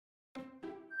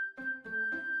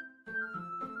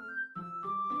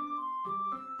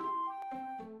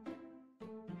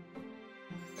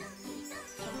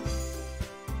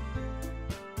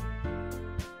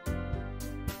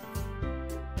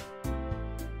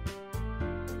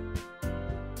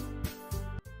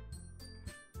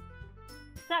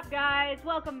up, guys?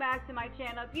 Welcome back to my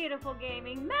channel, Beautiful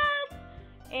Gaming Mess.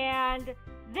 And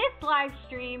this live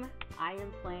stream, I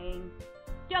am playing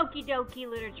Doki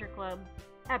Literature Club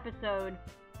episode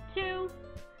 2,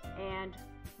 and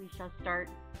we shall start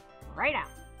right now.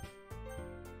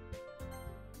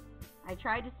 I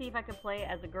tried to see if I could play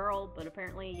as a girl, but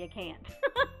apparently you can't.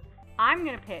 I'm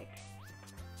gonna pick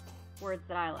words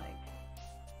that I like.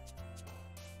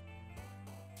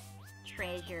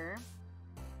 Treasure.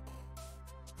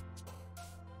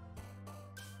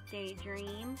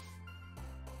 Daydream.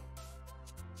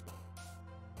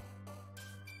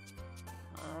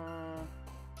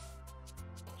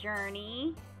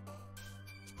 Journey.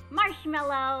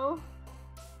 Marshmallow.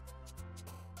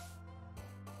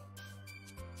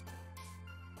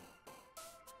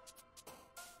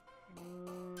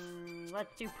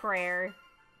 Let's do prayer.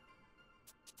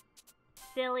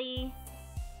 Silly.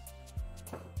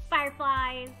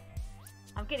 Fireflies.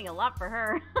 I'm getting a lot for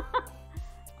her.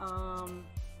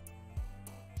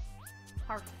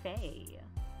 Parfait.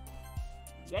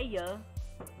 Yeah.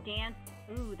 Dance.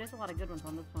 Ooh, there's a lot of good ones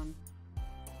on this one.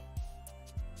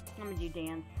 I'm gonna do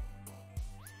dance.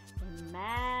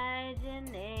 Imagination.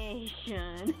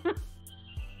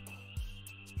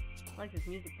 I like this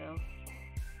music though.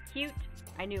 Cute.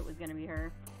 I knew it was gonna be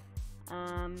her.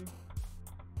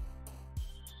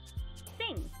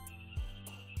 Sing.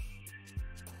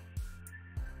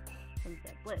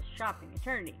 Sunset, bliss, shopping,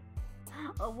 eternity.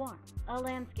 A warm, a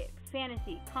landscape,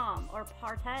 fantasy, calm, or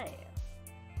party.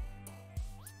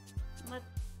 Let's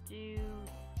do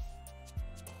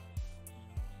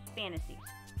fantasy.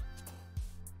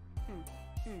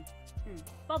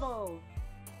 Bubbles.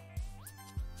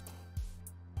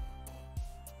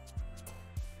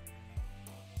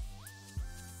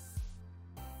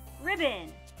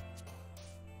 Ribbon.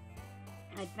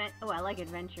 Oh, I like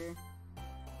adventure.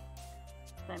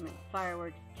 Excitement,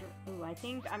 fireworks. Ooh, I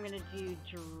think I'm gonna do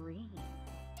dream.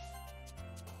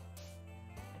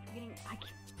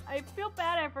 I feel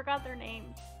bad I forgot their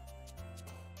names.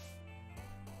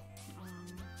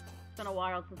 It's been a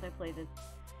while since I played this.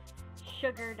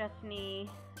 Sugar, Destiny,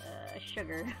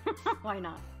 Sugar. Why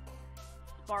not?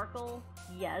 Sparkle,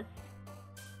 yes.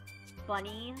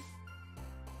 Bunny,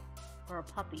 or a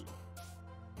puppy.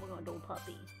 We're gonna do a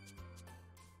puppy.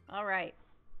 Alright.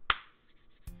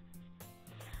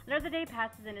 Another day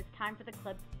passes and it's time for the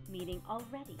club meeting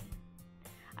already.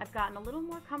 I've gotten a little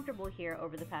more comfortable here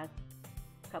over the past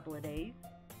couple of days.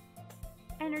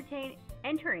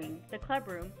 Entering the club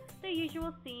room, the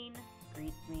usual scene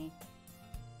greets me.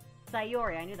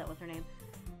 Sayori, I knew that was her name.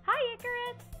 Hi,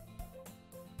 Icarus!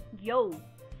 Yo,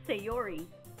 Sayori.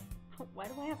 Why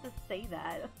do I have to say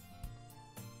that?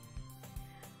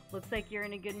 Looks like you're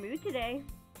in a good mood today.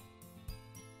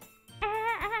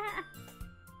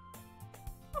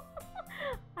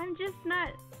 I'm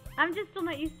just still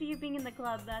not used to you being in the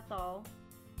club, that's all.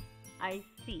 I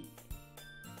see.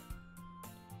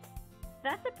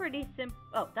 That's a pretty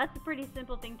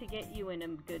simple thing to get you in a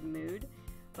good mood.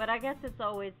 But I guess it's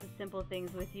always the simple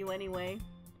things with you anyway.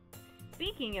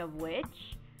 Speaking of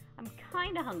which, I'm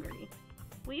kinda hungry.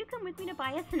 Will you come with me to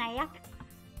buy a snack?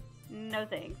 No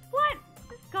thanks. What?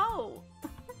 Let's go.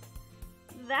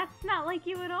 That's not like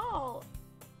you at all.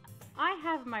 I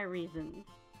have my reasons.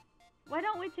 Why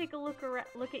don't we take a look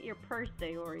at your purse,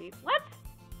 Sayori? What?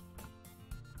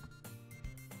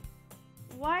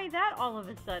 Why that all of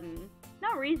a sudden?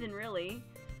 No reason, really.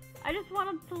 I just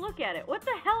wanted to look at it. What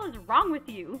the hell is wrong with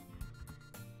you?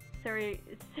 Sayori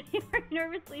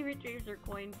nervously retrieves her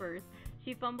coin purse.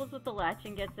 She fumbles with the latch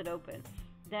and gets it open.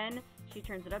 Then she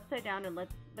turns it upside down and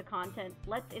lets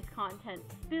its contents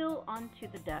spill onto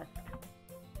the desk.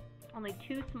 Only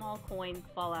 2 small coins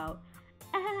fall out.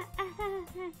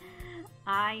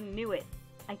 I knew it.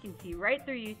 I can see right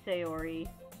through you, Sayori.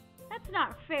 That's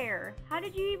not fair. How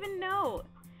did you even know?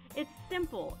 It's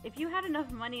simple. If you had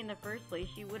enough money in the first place,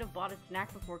 you would have bought a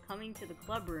snack before coming to the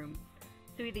club room.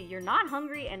 So either you're not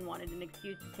hungry and wanted an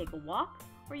excuse to take a walk,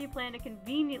 or you plan to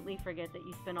conveniently forget that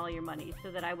you spent all your money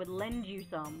so that I would lend you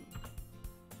some.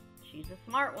 She's a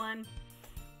smart one.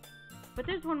 But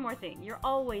there's one more thing. You're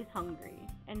always hungry.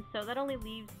 And so that only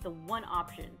leaves the one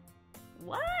option.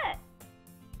 What?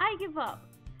 I give up.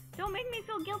 Don't make me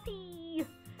feel guilty.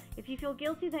 If you feel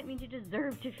guilty, that means you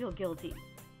deserve to feel guilty.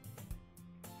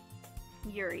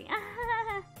 Yuri.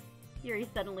 Yuri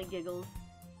suddenly giggles.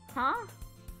 Huh?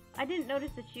 I didn't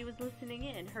notice that she was listening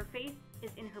in. Her face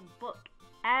is in her book,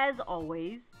 as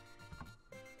always.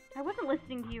 I wasn't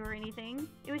listening to you or anything.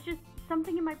 It was just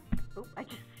something in my... Oh, I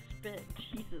just spit.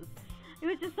 Jesus. It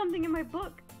was just something in my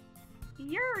book.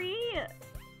 Yuri!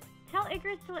 Tell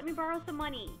Icarus to let me borrow some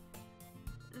money.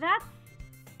 That's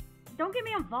Don't get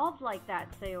me involved like that,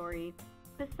 Sayori.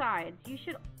 Besides, you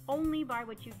should only buy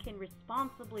what you can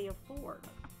responsibly afford.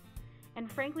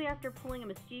 And frankly, after pulling a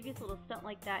mischievous little stunt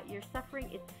like that, your suffering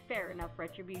is fair enough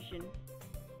retribution.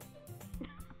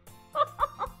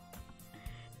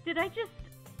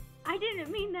 I didn't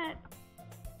mean that.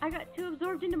 I got too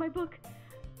absorbed into my book.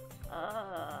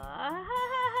 I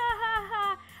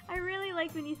really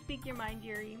like when you speak your mind,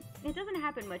 Yuri. It doesn't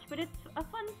happen much, but it's a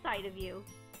fun side of you.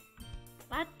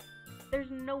 There's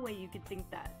no way you could think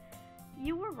that.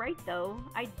 You were right, though.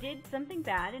 I did something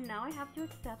bad, and now I have to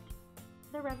accept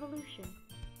the revolution.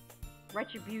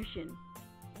 Retribution.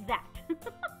 That.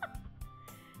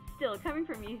 Still, coming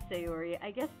from you, Sayori,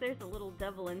 I guess there's a little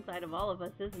devil inside of all of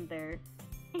us, isn't there?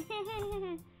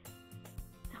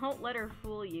 Don't let her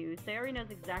fool you. Sayori knows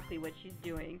exactly what she's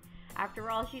doing. After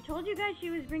all, she told you guys she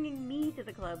was bringing me to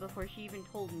the club before she even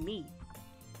told me.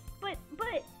 But,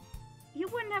 you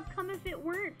wouldn't have come if it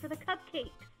weren't for the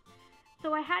cupcakes.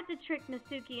 So I had to trick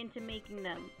Natsuki into making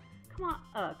them.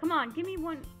 Come on, give me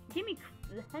more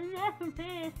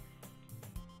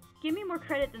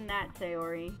credit than that,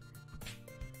 Sayori.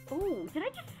 Ooh, did I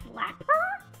just slap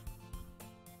her?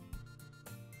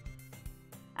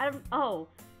 Oh,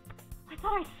 I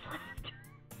thought I slapped.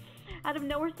 Out of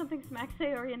nowhere, something smacks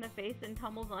Sayori in the face and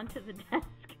tumbles onto the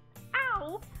desk.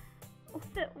 Ow!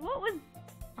 What was...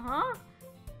 Huh?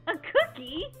 A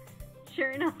cookie? Sure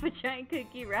enough, a giant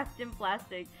cookie wrapped in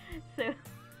plastic. So...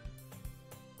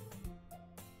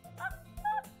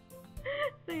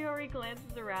 Sayori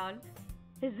glances around.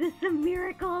 Is this a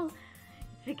miracle?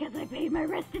 It's because I paid my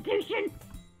restitution.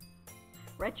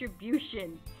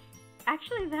 Retribution.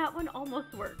 Actually, that one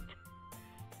almost worked.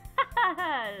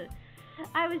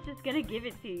 I was just gonna give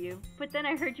it to you, but then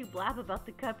I heard you blab about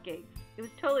the cupcakes. It was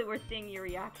totally worth seeing your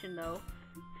reaction, though.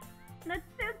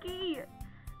 Natsuki!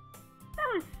 That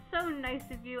was so nice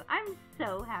of you. I'm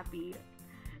so happy.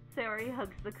 Sayori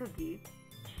hugs the cookie.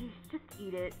 Jeez, just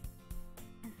eat it.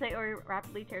 Sayori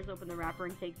rapidly tears open the wrapper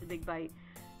and takes a big bite.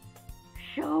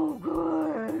 So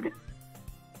good!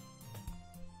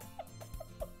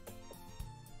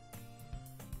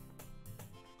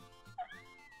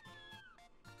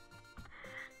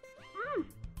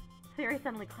 Sayori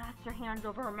suddenly clasps her hands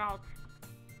over her mouth.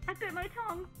 I bit my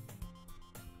tongue.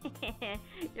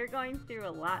 You're going through a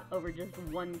lot over just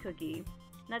one cookie.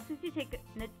 Natsuki takes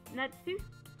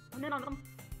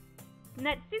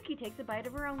a bite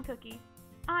of her own cookie.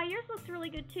 Ah, yours looks really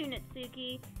good too,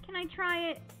 Natsuki. Can I try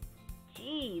it?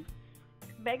 Jeez.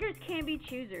 Beggars can be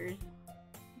choosers.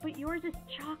 But yours is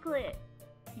chocolate.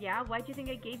 Yeah, why'd you think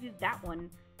I gave you that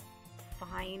one?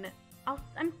 Fine.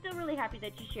 I'm still really happy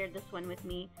that you shared this one with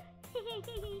me.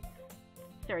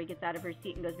 Sayori gets out of her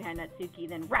seat and goes behind Natsuki,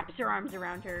 then wraps her arms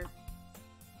around her.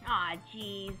 Ah,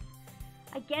 jeez.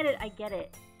 I get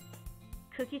it.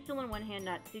 Cookie still in one hand,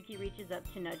 Natsuki reaches up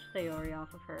to nudge Sayori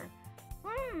off of her.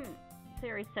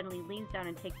 Sayori suddenly leans down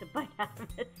and takes a bite out of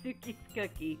Natsuki's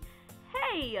cookie.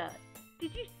 Hey!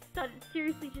 Did you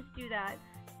seriously just do that?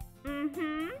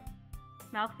 Mm-hmm.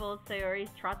 Mouthful of Sayori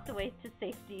trots away to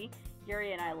safety.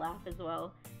 Yuri and I laugh as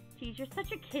well. Geez, you're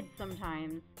such a kid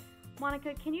sometimes.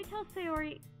 Monika, can you tell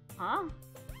Sayori... Huh?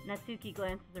 Natsuki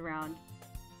glances around.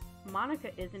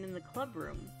 Monika isn't in the club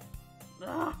room.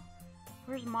 Ugh.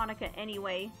 Where's Monika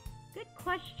anyway? Good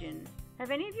question. Have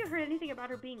any of you heard anything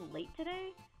about her being late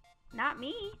today? Not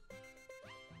me.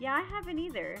 Yeah, I haven't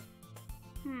either.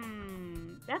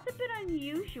 That's a bit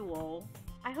unusual.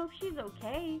 I hope she's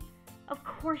okay. Of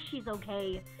course she's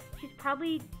okay. She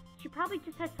probably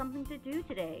just had something to do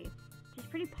today. She's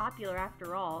pretty popular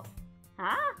after all.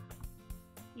 Huh?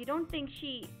 You don't think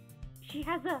she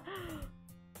has a...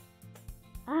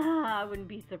 I wouldn't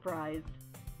be surprised.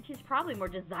 She's probably more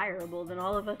desirable than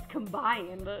all of us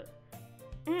combined.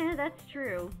 That's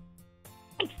true.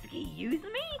 Excuse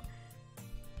me?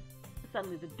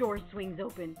 Suddenly the door swings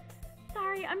open.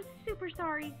 Sorry, I'm super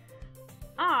sorry.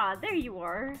 Ah, there you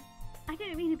are. I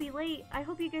didn't mean to be late. I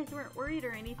hope you guys weren't worried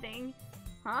or anything.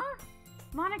 Huh?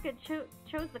 Monika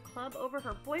chose the club over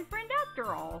her boyfriend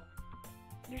after all.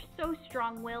 You're so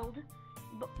strong-willed.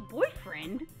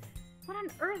 Boyfriend? What on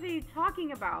earth are you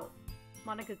talking about?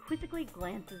 Monika quizzically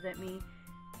glances at me.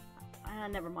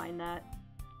 Never mind that.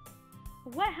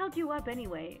 What held you up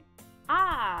anyway?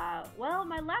 Well,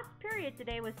 my last period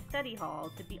today was study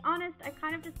hall. To be honest, I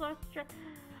kind of just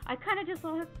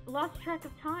lost track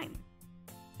of time.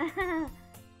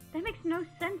 That makes no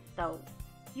sense, though.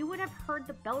 You would have heard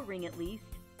the bell ring at least.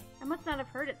 I must not have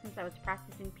heard it since I was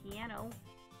practicing piano.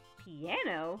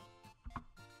 Piano?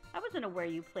 I wasn't aware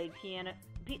you played piano.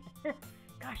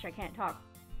 Gosh, I can't talk.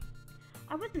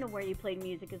 I wasn't aware you played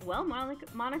music as well,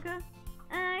 Monika.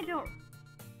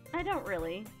 I don't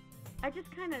really. I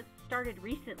just kind of started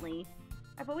recently.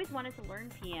 I've always wanted to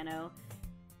learn piano.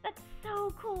 That's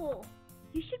so cool.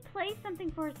 You should play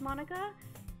something for us, Monica.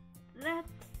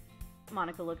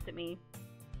 Monica looks at me.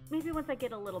 Maybe once I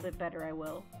get a little bit better, I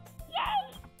will.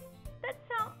 Yay!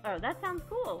 That sounds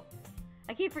cool.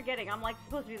 I keep forgetting I'm like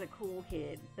supposed to be the cool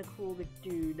kid, the cool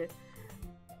dude.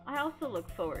 I also look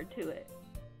forward to it.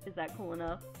 Is that cool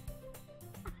enough?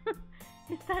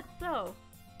 Is that so?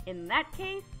 In that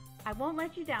case, I won't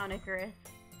let you down, Icarus.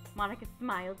 Monica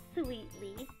smiles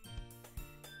sweetly.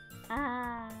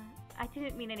 I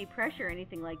didn't mean any pressure or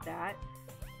anything like that.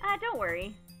 Don't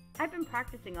worry. I've been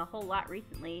practicing a whole lot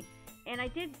recently, and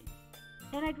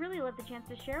I'd really love the chance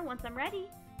to share once I'm ready.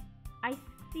 I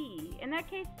see. In that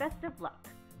case, best of luck.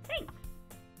 Thanks.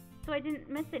 So I didn't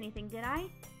miss anything, did I?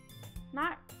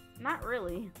 Not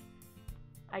really.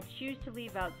 I choose to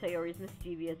leave out Sayori's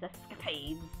mischievous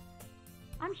escapades.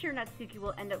 I'm sure Natsuki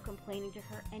will end up complaining to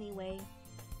her anyway.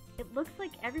 It looks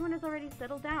like everyone has already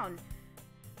settled down.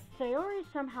 Sayori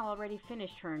somehow already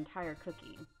finished her entire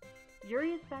cookie.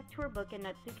 Yuri is back to her book and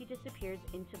Natsuki disappears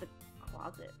into the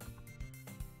closet.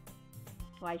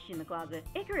 Why is she in the closet?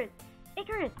 Icarus!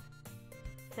 Icarus!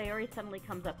 Sayori suddenly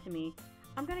comes up to me.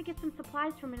 I'm gonna get some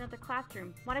supplies from another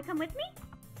classroom. Wanna come with me?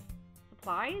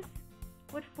 Supplies?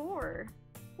 What for?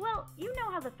 Well, you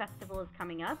know how the festival is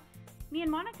coming up. Me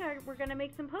and Monica were gonna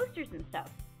make some posters and stuff.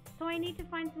 So I need to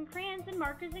find some crayons and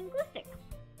markers and glue sticks.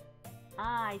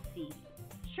 I see.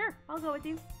 Sure, I'll go with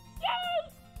you.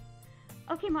 Yay!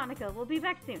 Okay, Monica, we'll be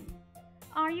back soon.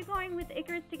 Are you going with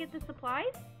Icarus to get the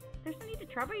supplies? There's no need to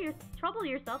trouble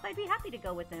yourself. I'd be happy to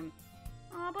go with him.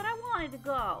 But I wanted to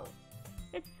go.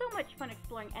 It's so much fun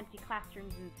exploring empty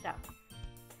classrooms and stuff.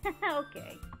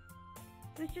 Okay.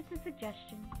 It was just a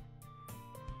suggestion.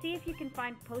 See if you can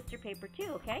find poster paper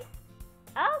too, okay?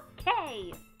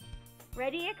 Okay!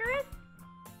 Ready, Icarus?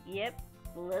 Yep,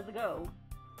 let's go.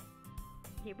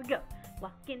 Here we go.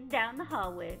 Walking down the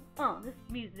hallway. This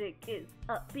music is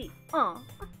upbeat.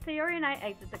 Sayori and I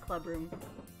exit the club room.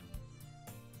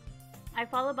 I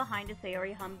follow behind as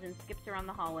Sayori hums and skips around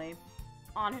the hallway.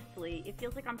 Honestly, it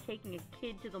feels like I'm taking a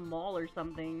kid to the mall or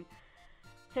something.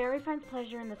 Sayori finds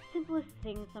pleasure in the simplest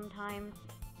things sometimes.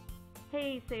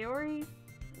 Hey, Sayori,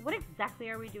 what exactly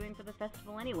are we doing for the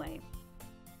festival anyway?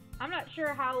 I'm not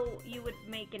sure how you would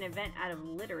make an event out of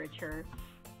literature.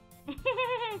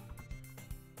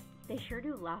 They sure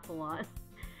do laugh a lot.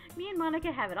 Me and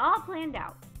Monica have it all planned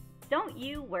out. Don't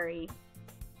you worry.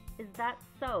 Is that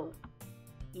so?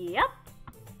 Yep.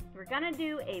 We're gonna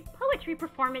do a poetry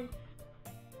performance.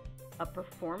 A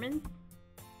performance?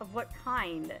 Of what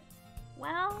kind?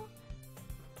 Well,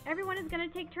 everyone is gonna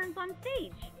take turns on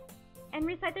stage and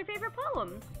recite their favorite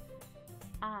poems.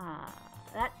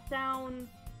 That sounds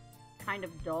kind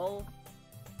of dull.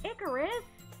 Icarus,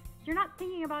 you're not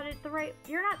thinking about it the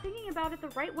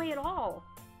right way at all.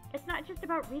 It's not just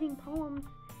about reading poems.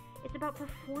 It's about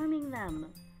performing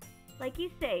them. Like you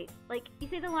say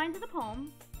the lines of the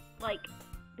poem, like,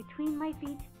 between my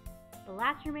feet, the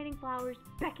last remaining flowers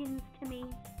beckons to me.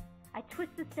 I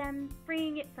twist the stem,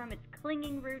 freeing it from its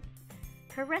clinging roots,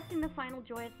 caressing the final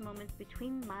joyous moments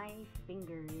between my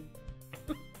fingers.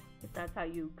 If that's how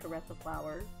you caress a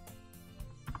flower.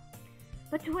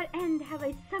 But to what end have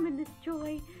I summoned this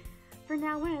joy? For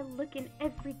now when I look in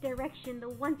every direction, the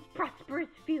once prosperous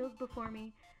field before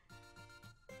me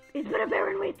is but a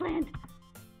barren wasteland.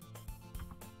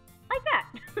 Like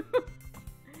that.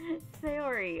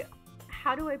 Sayori,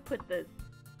 how do I put this?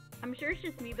 I'm sure it's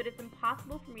just me, but it's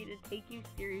impossible for me to take you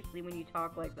seriously when you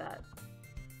talk like that.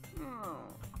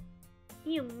 Oh,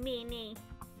 you meanie.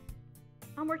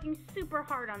 I'm working super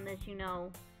hard on this, you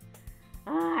know.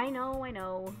 I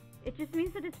know. It just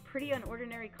means that it's pretty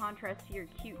unordinary contrast to your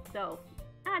cute self.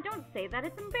 Don't say that,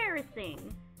 it's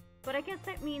embarrassing. But I guess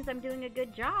that means I'm doing a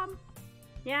good job.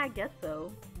 Yeah, I guess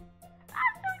so.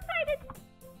 I'm so excited!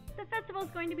 The festival's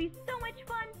going to be so much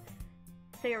fun!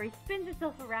 Sayori spins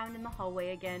herself around in the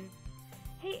hallway again.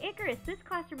 Hey Icarus, this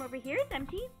classroom over here is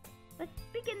empty. Let's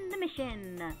begin the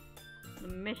mission. The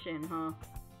mission, huh?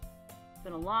 It's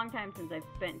been a long time since I've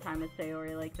spent time with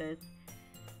Sayori like this.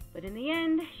 But in the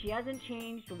end, she hasn't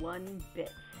changed one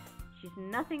bit. She's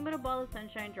nothing but a ball of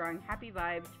sunshine drawing happy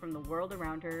vibes from the world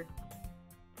around her.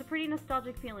 It's a pretty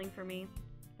nostalgic feeling for me.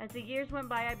 As the years went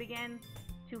by, I began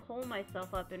to hole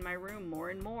myself up in my room more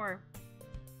and more.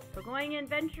 So going and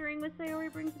venturing with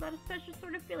Sayori brings about a special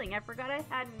sort of feeling I forgot I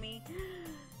had in me.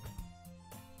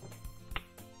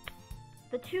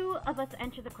 The two of us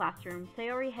enter the classroom.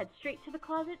 Sayori heads straight to the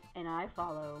closet, and I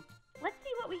follow. Let's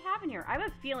see what we have in here. I have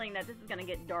a feeling that this is going to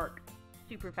get dark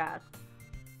super fast.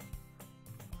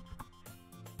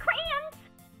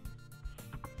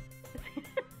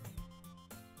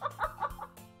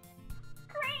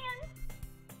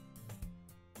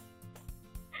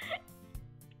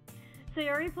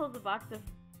 Sayori pulls a box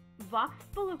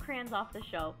full of crayons off the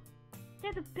shelf.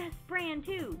 They're the best brand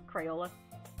too, Crayola.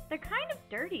 They're kind of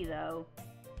dirty though.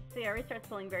 Sayori starts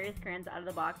pulling various crayons out of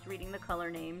the box, reading the color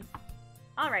names.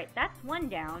 Alright, that's one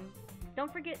down.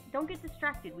 Don't get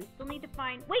distracted. We still need to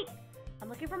find... Wait! I'm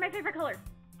looking for my favorite color.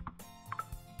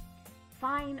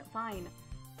 Fine.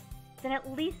 Then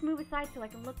at least move aside so I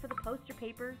can look for the poster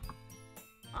paper.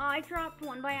 Oh, I dropped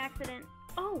one by accident.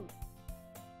 Oh!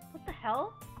 What the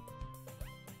hell?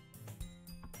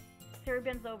 Sayori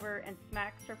bends over and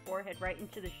smacks her forehead right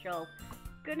into the shelf.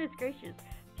 Goodness gracious.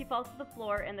 She falls to the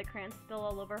floor and the crayons spill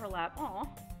all over her lap. Aw. Ow,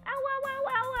 ow, ow,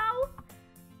 ow, ow!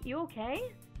 You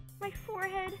okay? My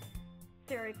forehead.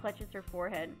 Sayori clutches her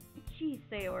forehead. Geez,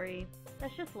 Sayori.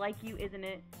 That's just like you, isn't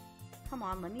it? Come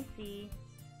on, let me see.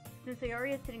 Since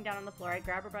Sayori is sitting down on the floor, I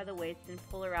grab her by the waist and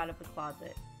pull her out of the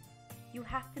closet. You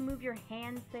have to move your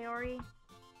hands, Sayori.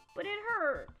 But it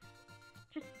hurts.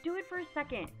 Just do it for a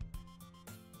second.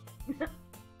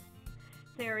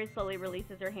 Sayori slowly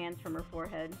releases her hands from her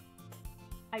forehead.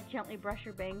 I gently brush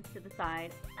her bangs to the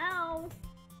side. Ow!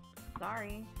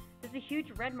 Sorry. There's a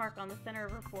huge red mark on the center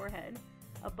of her forehead.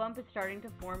 A bump is starting to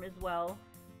form as well.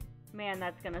 Man,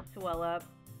 that's gonna swell up.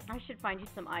 I should find you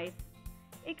some ice.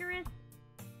 Icarus,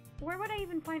 where would I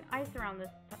even find ice around this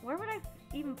time? Where would I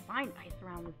even find ice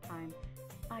around this time?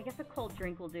 I guess a cold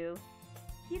drink will do.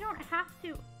 You don't have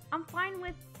to. I'm fine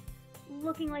with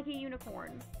looking like a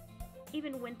unicorn.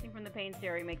 Even wincing from the pain,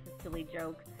 Sayori makes a silly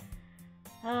joke.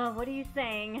 What are you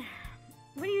saying?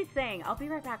 What are you saying? I'll be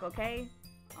right back, okay?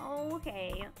 Oh,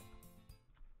 okay.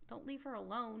 Don't leave her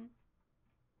alone.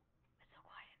 It's so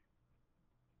quiet.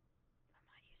 I'm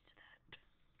not used to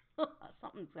that.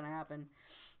 Something's gonna happen.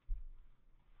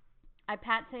 I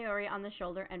pat Sayori on the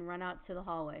shoulder and run out to the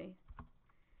hallway.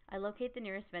 I locate the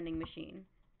nearest vending machine.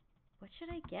 What should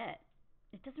I get?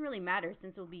 It doesn't really matter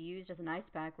since it will be used as an ice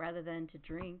pack rather than to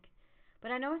drink.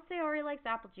 But I know Sayori likes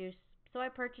apple juice, so I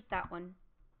purchased that one.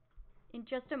 In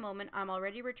just a moment, I'm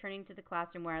already returning to the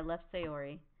classroom where I left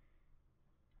Sayori.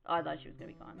 Oh, I thought she was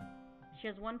going to be gone. She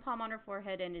has one palm on her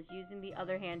forehead and is using the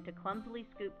other hand to clumsily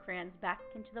scoop crayons back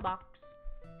into the box.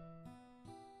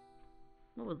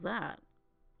 What was that?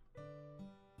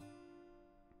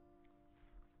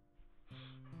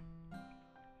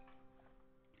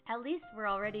 At least we're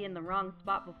already in the wrong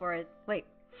spot before it... Wait.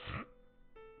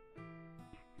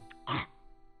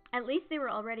 At least they were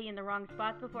already in the wrong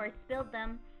spots before I spilled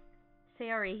them.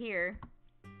 Sayori here.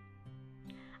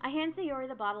 I hand Sayori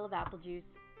the bottle of apple juice.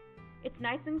 It's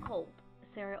nice and cold.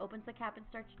 Sayori opens the cap and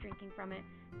starts drinking from it.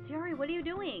 Sayori, what are you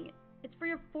doing? It's for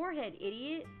your forehead,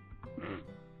 idiot.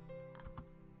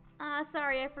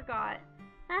 Sorry, I forgot.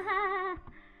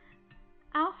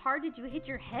 How hard did you hit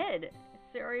your head?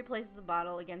 Sayori places the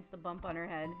bottle against the bump on her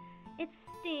head. It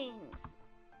stings.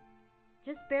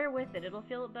 Just bear with it. It'll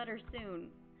feel better soon.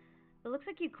 It looks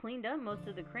like you cleaned up most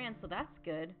of the crayons, so that's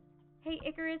good. Hey,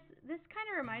 Icarus, this kind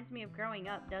of reminds me of growing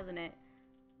up, doesn't it?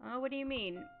 Oh, what do you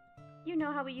mean? You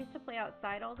know how we used to play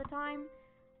outside all the time?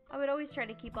 I would always try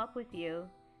to keep up with you.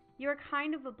 You were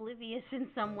kind of oblivious in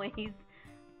some ways.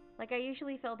 Like I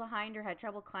usually fell behind or had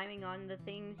trouble climbing on the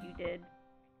things you did.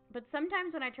 But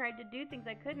sometimes when I tried to do things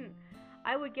I couldn't,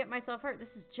 I would get myself hurt. This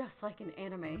is just like an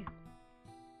anime.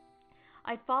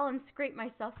 I'd fall and scrape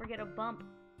myself or get a bump,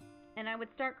 and I would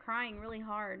start crying really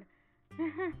hard.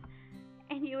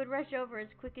 And you would rush over as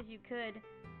quick as you could.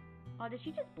 Oh, did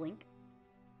she just blink?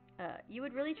 You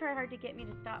would really try hard to get me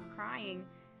to stop crying.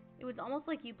 It was almost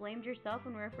like you blamed yourself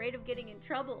and were afraid of getting in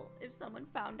trouble if someone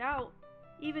found out.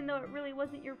 Even though it really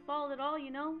wasn't your fault at all,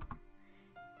 you know?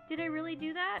 Did I really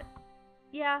do that?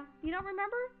 Yeah, you don't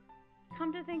remember?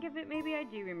 Come to think of it, maybe I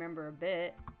do remember a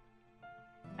bit.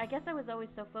 I guess I was always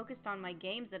so focused on my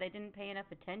games that I didn't pay enough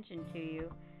attention to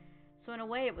you. So in a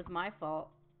way, it was my fault.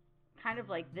 Kind of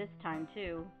like this time,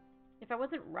 too. If I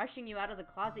wasn't rushing you out of the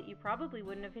closet, you probably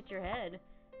wouldn't have hit your head.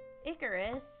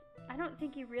 Icarus, I don't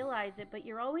think you realize it, but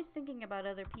you're always thinking about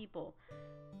other people.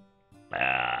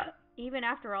 Even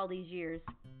after all these years.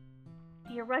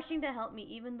 You're rushing to help me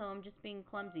even though I'm just being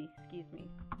clumsy. Excuse me.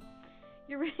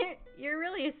 You're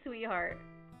really a sweetheart.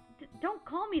 Don't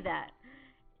call me that.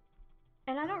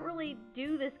 And I don't really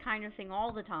do this kind of thing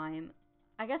all the time.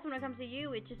 I guess when it comes to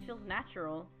you, it just feels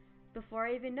natural. Before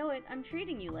I even know it, I'm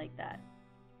treating you like that.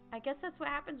 I guess that's what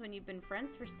happens when you've been friends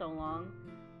for so long.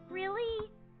 Really?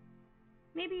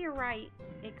 Maybe you're right,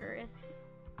 Icarus.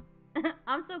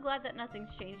 I'm so glad that nothing's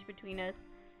changed between us.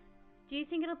 Do you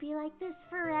think it'll be like this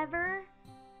forever?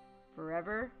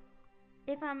 Forever?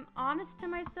 If I'm honest to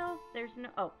myself, there's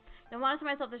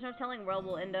no telling where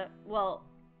we'll end up. Well,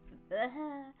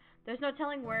 there's no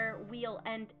telling where we'll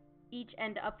end each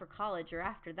end up for college or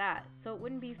after that, so it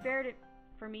wouldn't be fair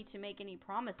for me to make any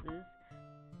promises.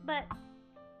 But,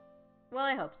 well,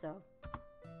 I hope so.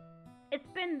 It's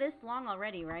been this long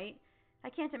already, right? I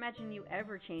can't imagine you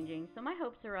ever changing, so my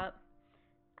hopes are up.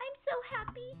 I'm so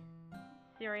happy.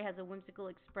 Sayori has a whimsical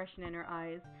expression in her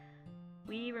eyes.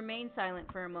 We remain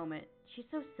silent for a moment. She's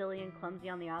so silly and clumsy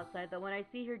on the outside that when I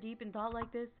see her deep in thought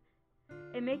like this,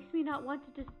 it makes me not want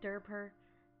to disturb her.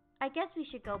 I guess we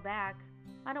should go back.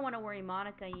 I don't want to worry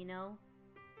Monica, you know.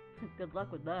 Good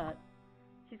luck with that.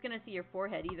 She's gonna see your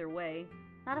forehead either way.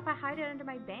 Not if I hide it under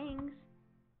my bangs.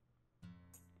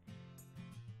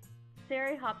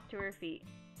 Sayori hops to her feet.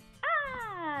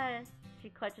 Ah! She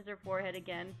clutches her forehead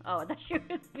again. Oh, I thought she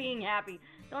was being happy.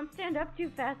 Don't stand up too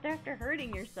fast after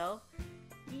hurting yourself.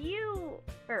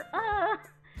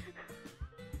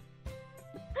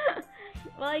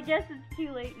 Well, I guess it's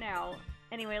too late now.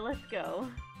 Anyway, let's go.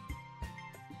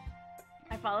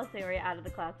 I follow Sayori out of the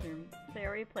classroom.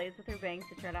 Sayori plays with her bangs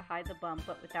to try to hide the bump,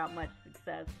 but without much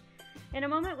success. In a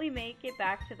moment, we make it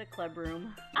back to the club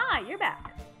room. Ah, you're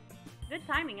back. Good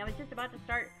timing. I was just about to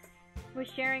start with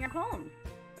sharing our poems.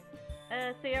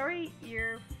 Sayori,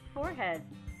 your forehead.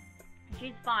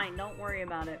 She's fine. Don't worry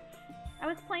about it. I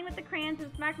was playing with the crayons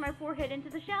and smacked my forehead into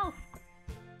the shelf.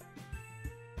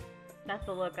 That's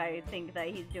the look I think that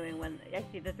he's doing when I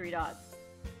see the 3 dots.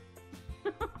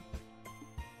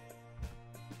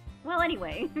 Well,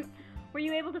 anyway, were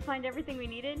you able to find everything we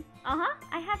needed? Uh-huh,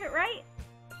 I have it right.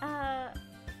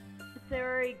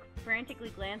 Sayori frantically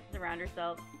glances around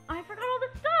herself. I forgot all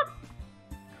the stuff!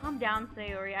 Calm down,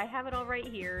 Sayori, I have it all right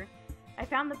here. I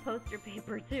found the poster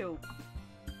paper, too.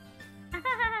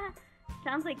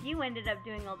 Sounds like you ended up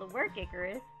doing all the work,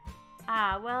 Icarus.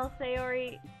 Ah, well,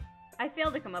 Sayori... I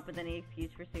failed to come up with any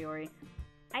excuse for Sayori.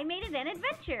 I made it an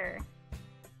adventure!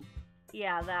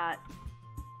 Yeah, that...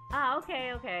 Ah,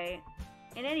 okay.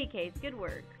 In any case, good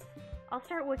work. I'll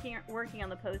start working on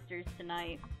the posters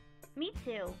tonight. Me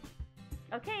too.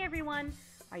 Okay, everyone.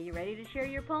 Are you ready to share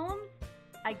your poems?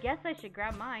 I guess I should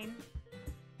grab mine.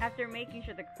 After making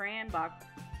sure the crayon box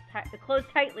closed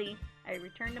tightly, I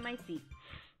return to my seat.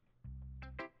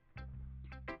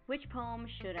 Which poem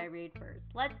should I read first?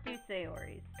 Let's do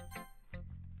Sayori's.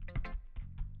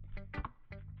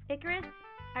 Icarus,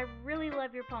 I really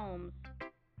love your poems.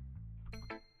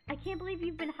 I can't believe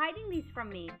you've been hiding these from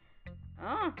me.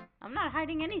 Oh, I'm not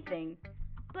hiding anything.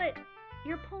 But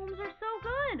your poems are so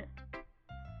good.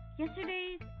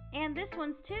 Yesterday's and this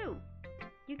one's too.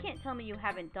 You can't tell me you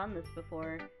haven't done this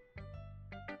before.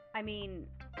 I mean,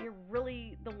 you're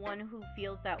really the one who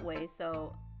feels that way,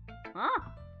 so... Huh?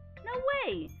 No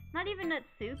way! Not even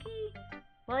Natsuki?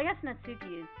 Well, I guess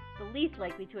Natsuki is the least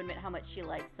likely to admit how much she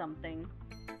likes something.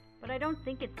 But I don't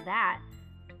think it's that.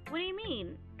 What do you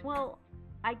mean? Well,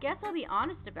 I guess I'll be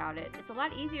honest about it. It's a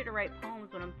lot easier to write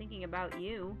poems when I'm thinking about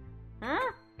you.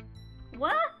 Huh?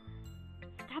 What?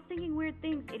 Stop thinking weird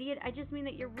things, idiot. I just mean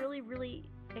that you're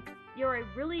you're a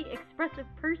really expressive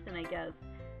person, I guess.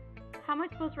 How am I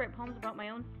supposed to write poems about my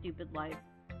own stupid life?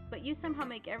 But you somehow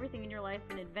make everything in your life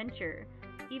an adventure.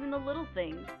 Even the little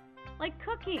things. Like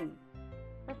cooking.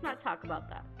 Let's not talk about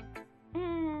that.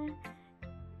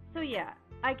 So yeah,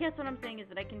 I guess what I'm saying is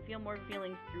that I can feel more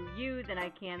feelings through you than I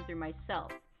can through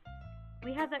myself.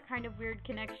 We have that kind of weird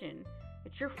connection.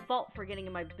 It's your fault for getting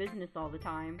in my business all the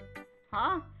time.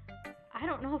 Huh? I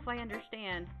don't know if I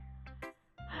understand.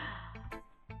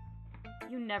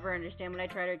 You never understand when I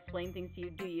try to explain things to you,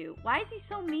 do you? Why is he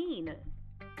so mean?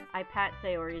 I pat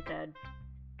Sayori's head.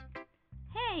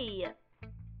 Hey!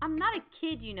 I'm not a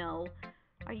kid, you know.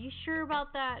 Are you sure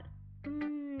about that?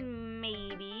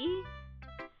 Maybe.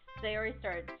 Sayori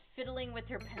starts fiddling with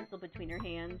her pencil between her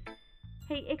hands.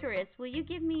 Hey, Icarus, will you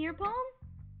give me your poem?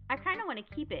 I kind of want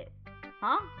to keep it.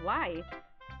 Huh? Why?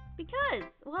 Because,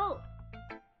 well,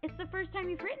 it's the first time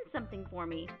you've written something for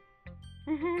me.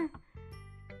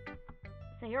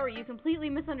 Sayori, you completely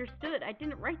misunderstood. I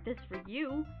didn't write this for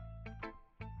you.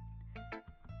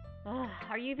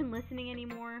 Are you even listening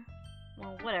anymore?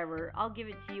 Well, whatever. I'll give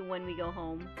it to you when we go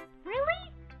home.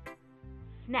 Really?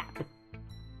 Snap.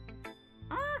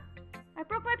 I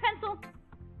broke my pencil.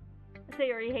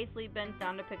 Sayori hastily bends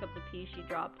down to pick up the piece she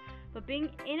dropped, but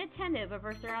being inattentive of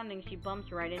her surroundings, she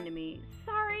bumps right into me.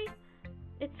 Sorry.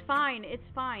 It's fine.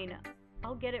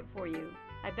 I'll get it for you.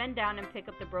 I bend down and pick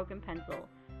up the broken pencil.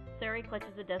 Sayori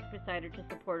clutches the desk beside her to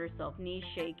support herself, knees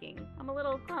shaking. I'm a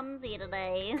little clumsy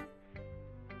today.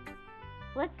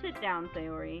 Let's sit down,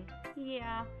 Sayori.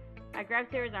 Yeah. I grab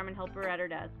Sayori's arm and help her at her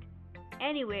desk.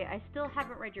 Anyway, I still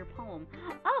haven't read your poem.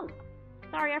 Oh!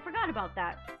 Sorry, I forgot about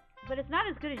that. But it's not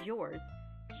as good as yours.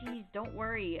 Jeez, don't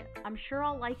worry. I'm sure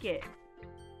I'll like it.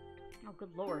 Oh,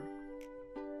 good lord.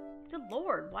 Good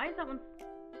lord, why is that one...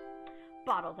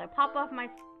 Bottles. I pop off my...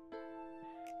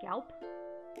 Scalp?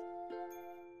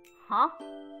 Huh?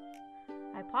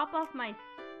 I pop off my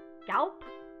scalp?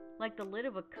 Like the lid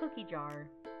of a cookie jar.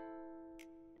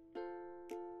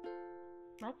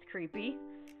 That's creepy.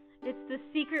 It's the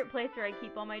secret place where I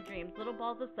keep all my dreams. Little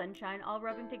balls of sunshine, all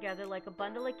rubbing together like a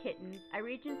bundle of kittens. I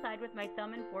reach inside with my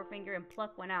thumb and forefinger and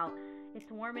pluck one out. It's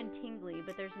warm and tingly,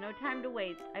 but there's no time to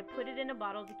waste. I put it in a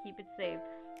bottle to keep it safe,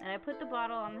 and I put the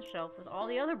bottle on the shelf with all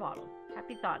the other bottles.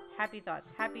 Happy thoughts, happy thoughts,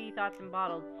 happy thoughts and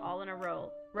bottles, all in a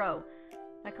row.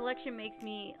 My collection makes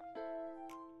me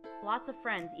lots of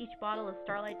friends. Each bottle is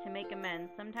starlight to make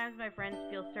amends. Sometimes my friends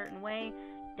feel a certain way.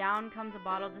 Down comes a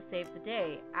bottle to save the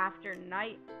day.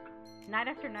 Night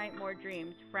after night, more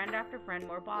dreams. Friend after friend,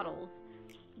 more bottles.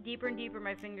 Deeper and deeper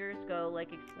my fingers go,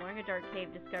 like exploring a dark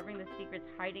cave, discovering the secrets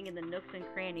hiding in the nooks and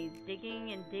crannies.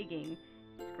 Digging and digging.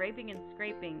 Scraping and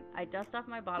scraping. I dust off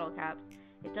my bottle caps.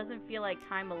 It doesn't feel like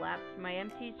time elapsed. My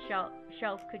empty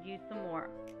shelf could use some more.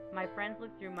 My friends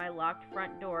look through my locked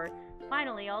front door.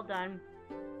 Finally, all done.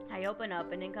 I open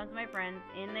up, and in comes my friends.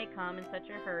 In they come in such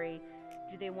a hurry.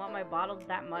 Do they want my bottles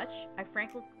that much? I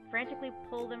frantically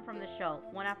pull them from the shelf,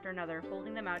 one after another,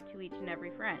 holding them out to each and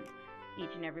every friend,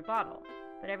 each and every bottle.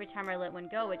 But every time I let one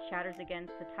go, it shatters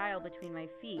against the tile between my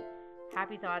feet.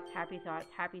 Happy thoughts, happy thoughts,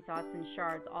 happy thoughts in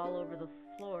shards all over the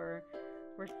floor.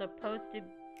 We're supposed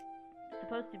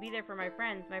to be there for my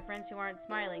friends who aren't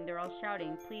smiling. They're all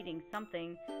shouting, pleading,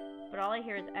 something. But all I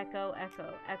hear is echo,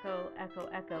 echo, echo, echo,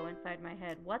 echo inside my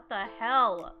head. What the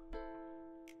hell?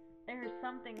 There's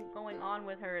something going on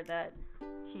with her that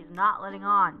she's not letting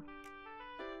on.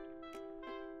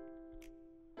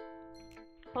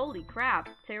 Holy crap.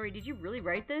 Sayori, did you really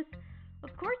write this?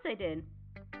 Of course I did.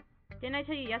 Didn't I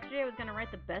tell you yesterday I was going to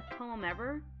write the best poem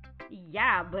ever?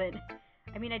 Yeah, but...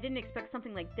 I mean, I didn't expect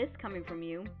something like this coming from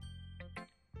you.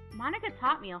 Monica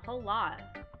taught me a whole lot.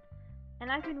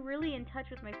 And I've been really in touch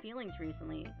with my feelings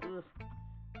recently. Ugh.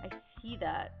 I see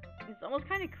that. It's almost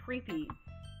kind of creepy.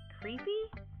 Creepy?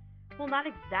 Well, not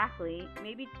exactly.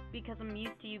 Maybe because I'm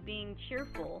used to you being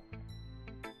cheerful.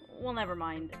 Well, never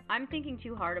mind. I'm thinking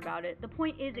too hard about it. The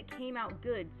point is it came out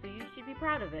good, so you should be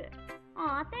proud of it.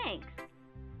 Aw, thanks.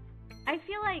 I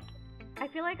feel like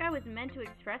I was meant to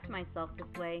express myself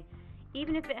this way,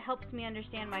 even if it helps me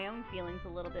understand my own feelings a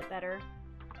little bit better.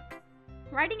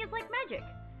 Writing is like magic.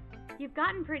 You've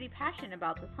gotten pretty passionate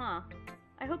about this, huh?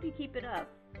 I hope you keep it up.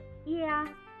 Yeah,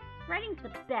 writing's the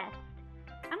best.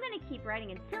 I'm gonna keep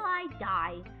writing until I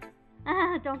die.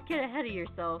 Don't get ahead of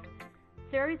yourself.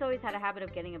 Sayori's always had a habit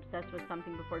of getting obsessed with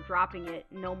something before dropping it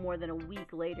no more than a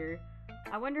week later.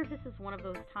 I wonder if this is one of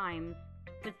those times.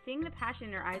 But seeing the passion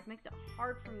in her eyes makes it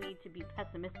hard for me to be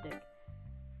pessimistic.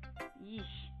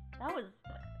 Yeesh.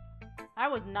 I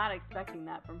was not expecting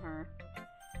that from her.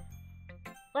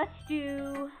 Let's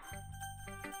do...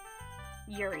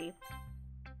 Yuri.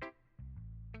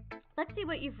 Let's see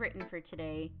what you've written for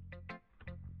today.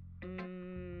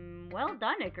 Well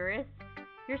done, Icarus.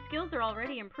 Your skills are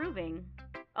already improving.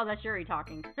 Oh, that's Yuri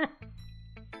talking.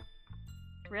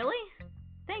 Really?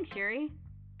 Thanks, Yuri.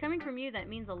 Coming from you, that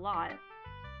means a lot.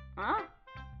 Huh?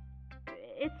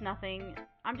 It's nothing.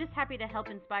 I'm just happy to help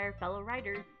inspire fellow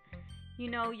writers. You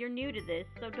know, you're new to this,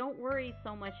 so don't worry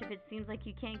so much if it seems like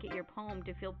you can't get your poem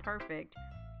to feel perfect.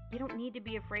 You don't need to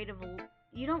be afraid to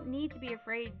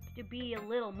be a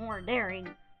little more daring.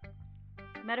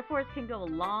 Metaphors can go a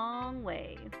long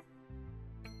way.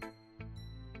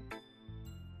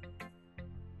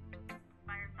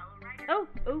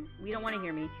 Oh, we don't want to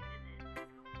hear me.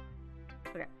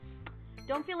 Okay.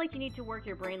 Don't feel like you need to work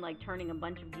your brain like turning a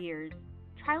bunch of gears.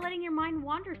 Try letting your mind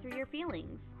wander through your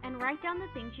feelings and write down the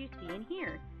things you see and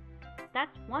hear.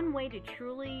 That's one way to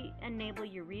truly enable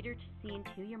your reader to see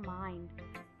into your mind.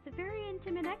 It's a very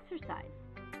intimate exercise.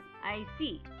 I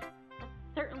see. That's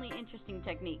certainly interesting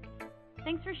technique.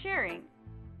 Thanks for sharing.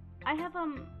 I have,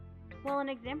 an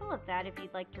example of that if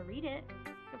you'd like to read it.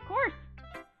 Of course.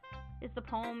 Is this the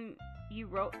poem you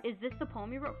wrote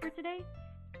for today?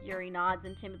 Yuri nods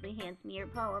and timidly hands me your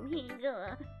poem.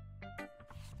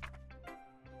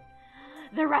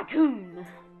 The raccoon.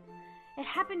 It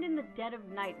happened in the dead of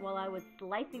night while I was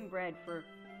slicing bread for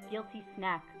a guilty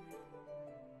snack.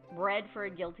 Bread for a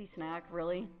guilty snack,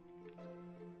 really?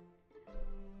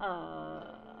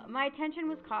 My attention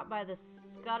was caught by the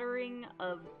scuttering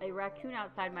of a raccoon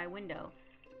outside my window.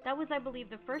 That was, I believe,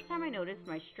 the first time I noticed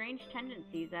my strange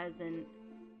tendencies as an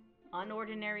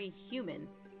unordinary human.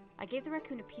 I gave the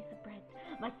raccoon a piece of bread,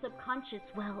 my subconscious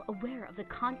well aware of the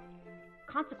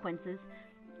consequences.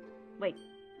 Wait,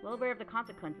 Well aware of the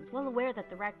consequences. Well aware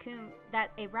that a raccoon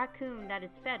that is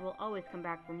fed will always come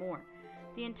back for more.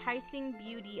 The enticing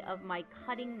beauty of my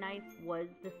cutting knife was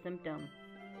the symptom.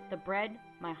 The bread,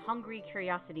 my hungry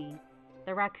curiosity.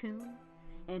 The raccoon,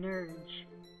 an urge.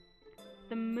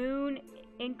 The moon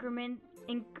increments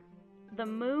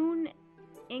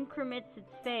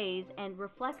its phase and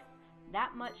reflects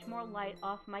that much more light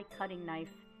off my cutting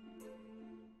knife.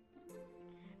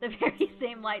 The very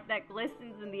same light that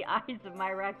glistens in the eyes of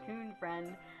my raccoon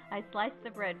friend. I slice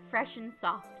the bread fresh and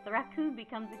soft. The raccoon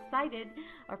becomes excited,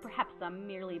 or perhaps I'm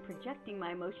merely projecting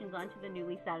my emotions onto the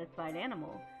newly satisfied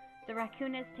animal. The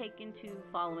raccoon has taken to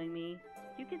following me.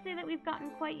 You could say that we've gotten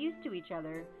quite used to each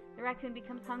other. The raccoon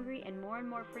becomes hungry and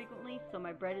more frequently, so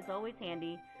my bread is always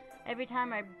handy. Every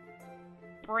time I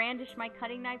brandish my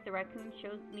cutting knife, the raccoon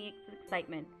shows me its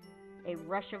excitement. A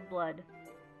rush of blood.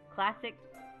 Classic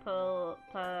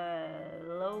Pavlovian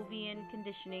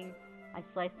conditioning. I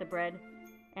slice the bread,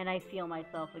 and I feel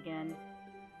myself again.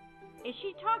 Is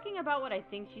she talking about what I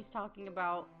think she's talking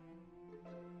about?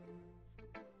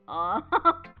 I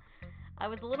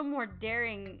was a little more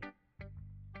daring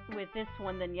with this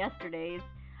one than yesterday's.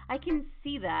 I can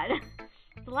see that.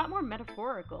 It's a lot more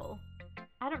metaphorical.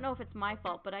 I don't know if it's my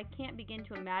fault, but I can't begin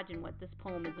to imagine what this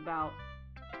poem is about.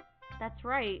 That's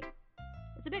right.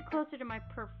 It's a bit closer to my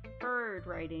preferred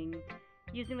writing,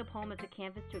 using the poem as a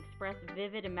canvas to express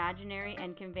vivid imaginary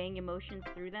and conveying emotions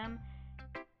through them.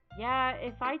 Yeah,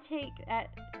 if I take it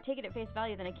at face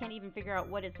value, then I can't even figure out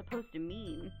what it's supposed to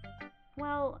mean.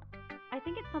 Well, I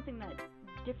think it's something that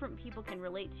different people can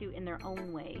relate to in their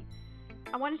own way.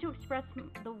 I wanted to express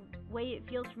the way it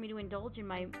feels for me to indulge in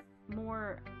my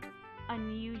more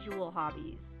unusual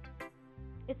hobbies.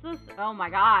 It's those, oh my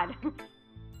god.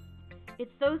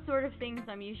 It's those sort of things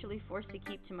I'm usually forced to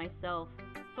keep to myself,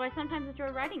 so I sometimes enjoy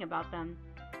writing about them.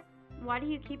 Why do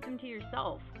you keep them to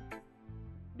yourself?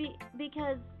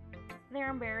 Because they're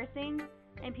embarrassing,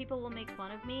 and people will make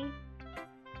fun of me.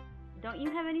 Don't you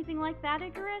have anything like that,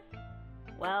 Icarus?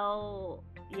 Well,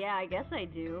 yeah, I guess I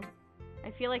do.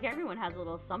 I feel like everyone has a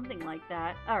little something like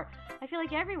that.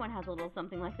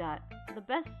 The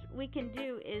best we can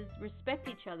do is respect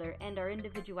each other and our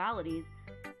individualities,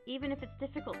 even if it's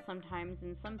difficult sometimes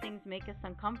and some things make us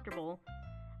uncomfortable.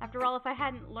 After all, if I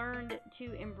hadn't learned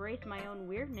to embrace my own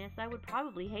weirdness, I would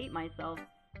probably hate myself.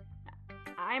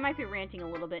 I might be ranting a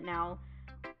little bit now,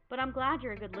 but I'm glad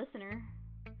you're a good listener.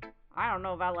 I don't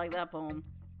know if I like that poem.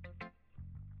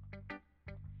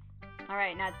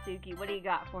 Alright, Natsuki, what do you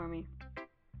got for me?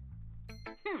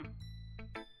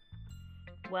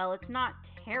 Well, it's not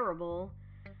terrible,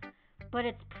 but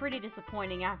it's pretty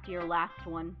disappointing after your last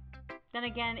one. Then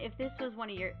again, if this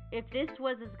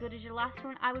was as good as your last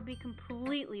one, I would be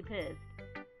completely pissed.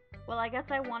 Well, I guess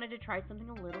I wanted to try something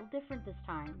a little different this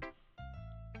time.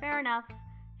 Fair enough.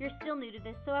 You're still new to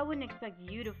this, so I wouldn't expect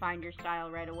you to find your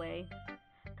style right away.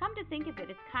 Come to think of it,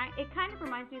 it kind of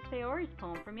reminds me of Sayori's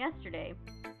poem from yesterday.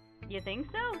 You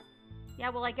think so? Yeah,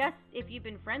 well, I guess if you've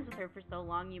been friends with her for so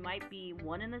long, you might be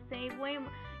on the same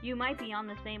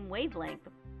wavelength.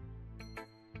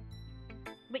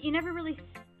 But you never really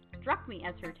struck me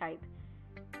as her type.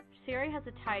 Sayori has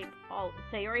a type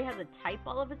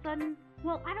all of a sudden?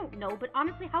 Well, I don't know, but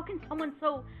honestly, how can someone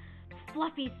so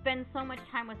fluffy spend so much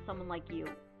time with someone like you?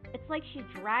 It's like she's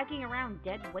dragging around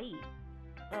dead weight.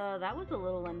 That was a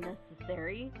little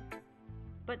unnecessary.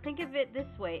 But think of it this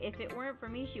way, if it weren't for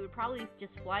me, she would probably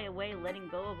just fly away letting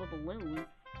go of a balloon.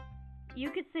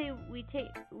 You could say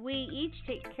we each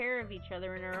take care of each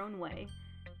other in our own way.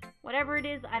 Whatever it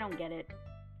is, I don't get it.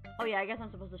 Oh yeah, I guess I'm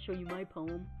supposed to show you my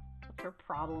poem. What's her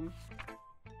problem?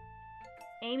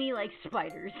 Amy likes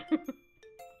spiders.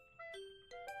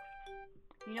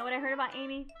 You know what I heard about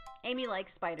Amy? Amy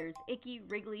likes spiders. Icky,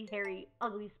 wriggly, hairy,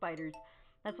 ugly spiders.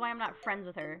 That's why I'm not friends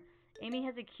with her. Amy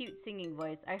has a cute singing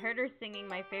voice. I heard her singing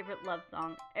my favorite love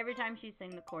song. Every time she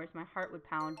sang the chorus, my heart would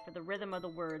pound for the rhythm of the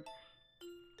words.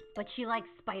 But she likes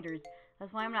spiders.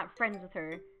 That's why I'm not friends with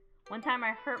her. One time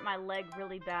I hurt my leg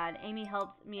really bad. Amy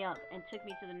helped me up and took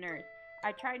me to the nurse.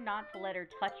 I tried not to let her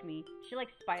touch me. She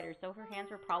likes spiders, so her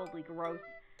hands were probably gross.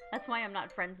 That's why I'm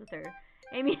not friends with her.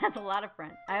 Amy has a lot of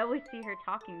friends. I always see her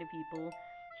talking to people.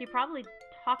 She probably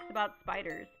talks about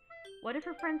spiders. What if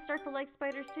her friends start to like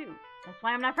spiders too? That's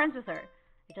why I'm not friends with her.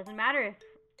 It doesn't matter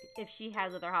if she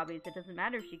has other hobbies. It doesn't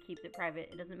matter if she keeps it private.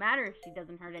 It doesn't matter if she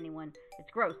doesn't hurt anyone. It's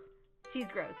gross. She's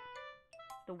gross.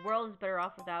 The world is better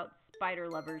off without spider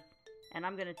lovers. And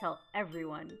I'm gonna tell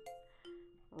everyone.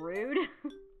 Rude.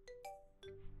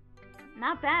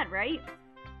 Not bad, right?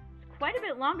 It's quite a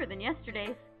bit longer than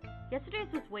yesterday's.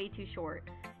 Yesterday's was way too short.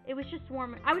 It was just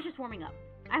warm. I was just warming up.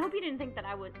 I hope you didn't think that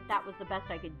that was the best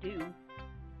I could do.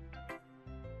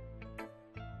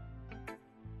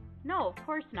 No, of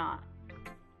course not.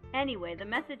 Anyway, the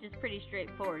message is pretty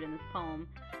straightforward in this poem.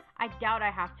 I doubt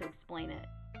I have to explain it.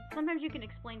 Sometimes you can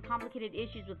explain complicated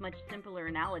issues with much simpler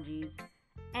analogies,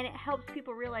 and it helps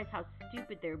people realize how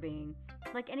stupid they're being.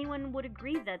 Like anyone would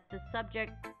agree that the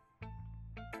subject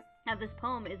of this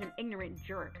poem is an ignorant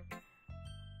jerk.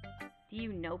 Do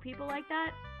you know people like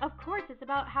that? Of course, it's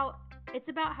about how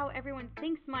everyone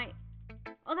thinks my...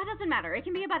 Oh, that doesn't matter. It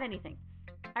can be about anything.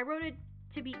 I wrote it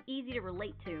to be easy to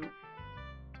relate to.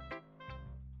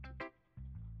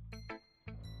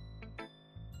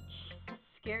 That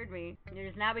scared me. It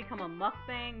has now become a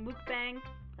mukbang.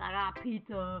 I got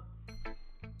pizza.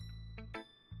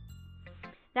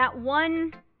 That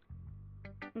one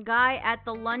guy at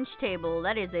the lunch table,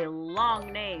 that is a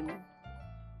long name.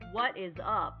 What is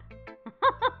up?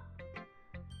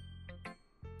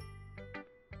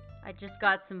 I just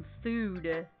got some food.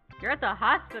 You're at the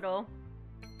hospital.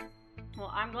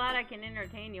 Well, I'm glad I can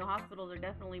entertain you. Hospitals are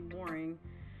definitely boring.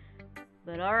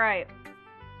 But alright.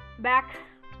 Back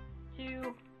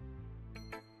to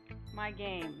my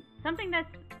game. Something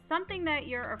that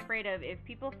you're afraid of if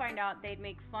people find out they'd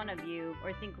make fun of you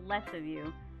or think less of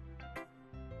you.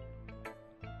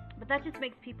 But that just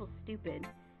makes people stupid.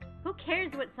 Who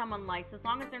cares what someone likes as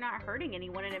long as they're not hurting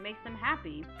anyone and it makes them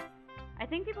happy? I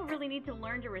think people really need to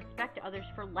learn to respect others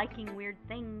for liking weird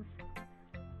things.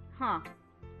 Huh.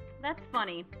 That's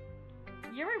funny.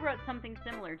 Yuri wrote something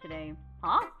similar today.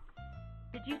 Huh?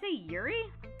 Did you say Yuri?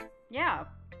 Yeah.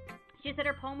 She said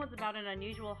her poem was about an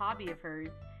unusual hobby of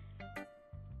hers.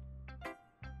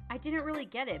 I didn't really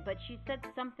get it, but she said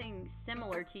something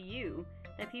similar to you.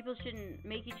 That people shouldn't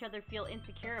make each other feel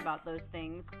insecure about those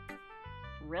things.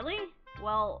 Really?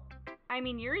 Well, I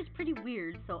mean, Yuri's pretty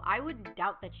weird, so I wouldn't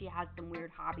doubt that she has some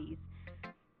weird hobbies.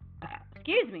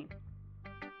 Excuse me.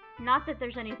 Not that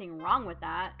there's anything wrong with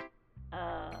that.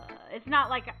 It's not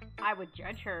like I would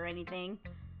judge her or anything.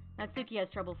 Natsuki has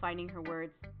trouble finding her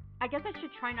words. I guess I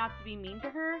should try not to be mean to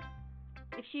her.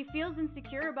 If she feels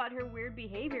insecure about her weird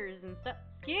behaviors and stuff...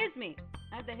 Excuse me.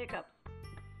 I have the hiccups.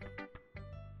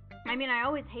 I mean, I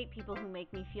always hate people who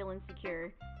make me feel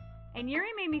insecure. And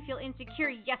Yuri made me feel insecure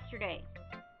yesterday.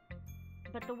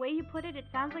 But the way you put it, it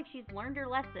sounds like she's learned her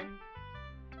lesson.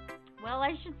 Well,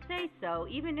 I should say so.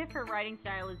 Even if her writing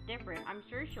style is different, I'm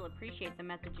sure she'll appreciate the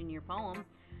message in your poem.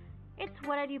 It's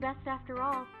what I do best after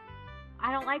all.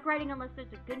 I don't like writing unless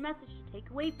there's a good message to take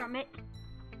away from it.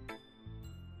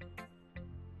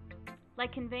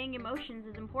 Like conveying emotions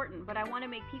is important, but I want to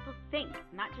make people think,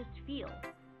 not just feel.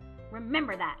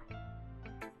 Remember that.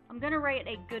 I'm gonna write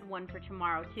a good one for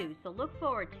tomorrow too, so look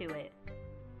forward to it.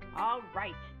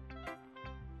 Alright.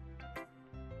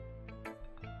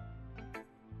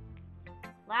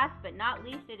 Last but not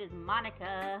least, it is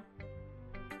Monica.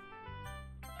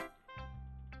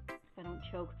 If I don't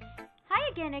choke.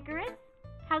 Hi again, Icarus.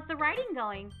 How's the writing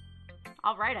going?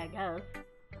 Alright, I guess.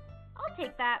 I'll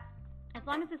take that. As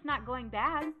long as it's not going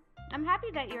bad. I'm happy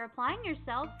that you're applying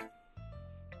yourself.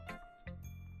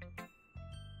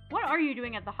 What are you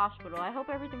doing at the hospital? I hope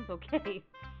everything's okay.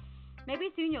 Maybe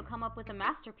soon you'll come up with a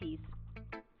masterpiece.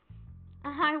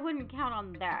 I wouldn't count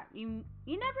on that. You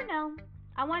never know.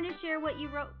 I want to share what you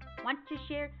wrote. Want to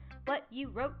share what you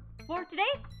wrote for today?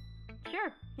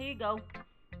 Sure. Here you go.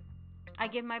 I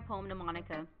give my poem to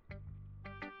Monica.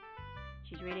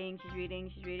 She's reading.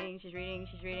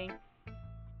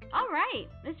 Alright.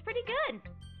 It's pretty good.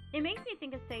 It makes me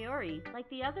think of Sayori, like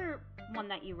the other one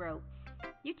that you wrote.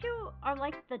 You two are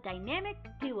like the dynamic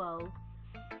duo.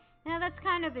 Now that's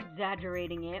kind of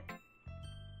exaggerating it.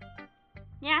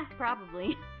 Yeah,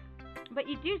 probably. But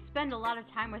you do spend a lot of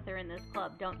time with her in this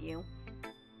club, don't you?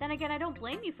 Then again, I don't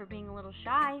blame you for being a little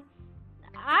shy.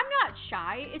 I'm not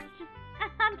shy, it's just...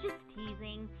 I'm just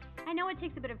teasing. I know it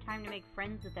takes a bit of time to make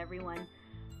friends with everyone,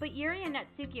 but Yuri and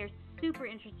Natsuki are super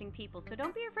interesting people, so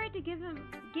don't be afraid to give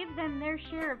them their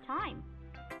share of time.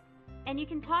 And you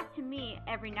can talk to me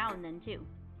every now and then, too.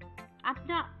 I'm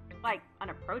not, like,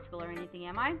 unapproachable or anything,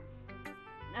 am I?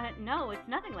 No, it's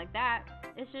nothing like that.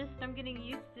 It's just I'm getting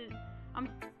used to...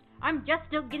 I'm just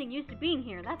still getting used to being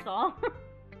here, that's all.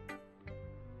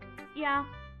 Yeah,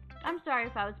 I'm sorry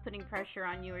if I was putting pressure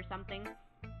on you or something.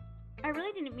 I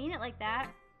really didn't mean it like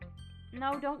that.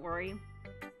 No, don't worry.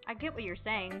 I get what you're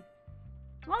saying.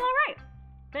 Well, alright.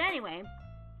 But anyway,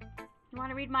 you want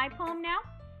to read my poem now?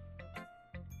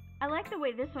 I like the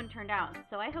way this one turned out,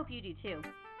 so I hope you do too.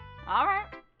 Alright,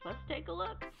 let's take a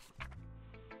look.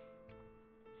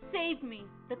 Save me.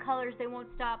 The colors, they won't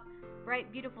stop.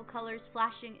 Bright, beautiful colors,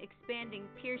 flashing, expanding,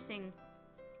 piercing.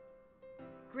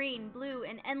 green, blue,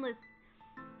 and endless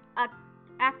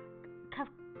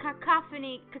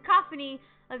cacophony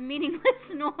of meaningless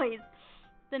noise.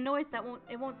 The noise that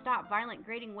won't stop. Violent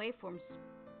grating waveforms.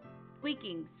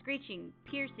 Squeaking, screeching,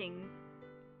 piercing,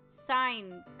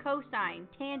 sine, cosine,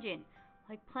 tangent.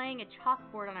 Like playing a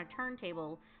chalkboard on a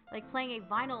turntable. Like playing a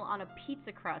vinyl on a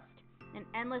pizza crust. An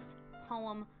endless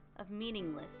poem of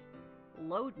meaningless.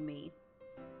 Load me.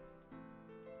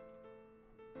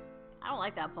 I don't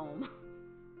like that poem.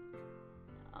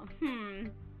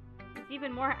 It's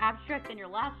even more abstract than your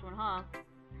last one, huh?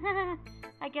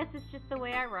 I guess it's just the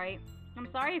way I write. I'm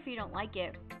sorry if you don't like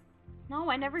it. No,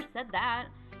 I never said that.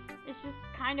 It's just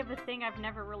kind of a thing I've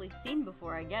never really seen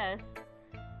before, I guess.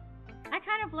 I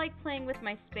kind of like playing with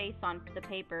my space on the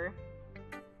paper.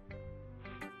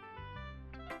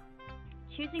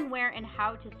 Choosing where and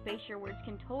how to space your words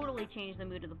can totally change the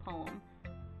mood of the poem.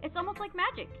 It's almost like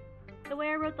magic. The way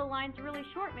I wrote the lines really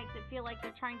short makes it feel like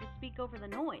they're trying to speak over the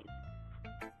noise.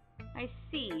 I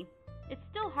see. It's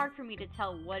still hard for me to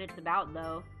tell what it's about,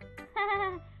 though.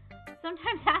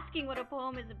 Sometimes asking what a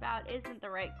poem is about isn't the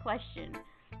right question.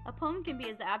 A poem can be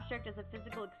as abstract as a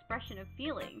physical expression of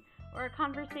feeling, or a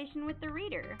conversation with the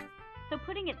reader. So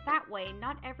putting it that way,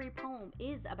 not every poem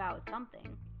is about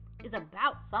something.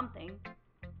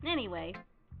 Anyway,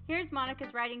 here's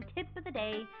Monica's writing tip of the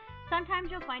day.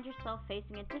 Sometimes you'll find yourself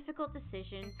facing a difficult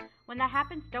decision. When that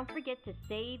happens, don't forget to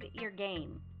save your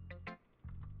game.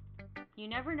 You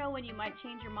never know when you might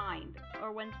change your mind,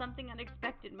 or when something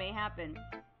unexpected may happen.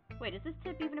 Wait, is this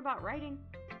tip even about writing?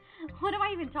 What am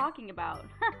I even talking about?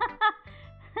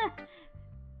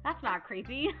 That's not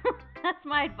creepy. That's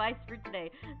my advice for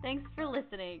today. Thanks for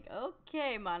listening.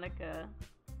 Okay, Monica.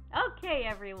 Okay,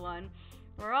 everyone.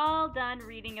 We're all done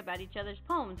reading about each other's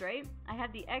poems, right? I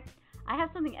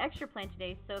have something extra planned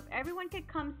today, so if everyone could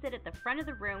come sit at the front of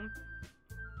the room.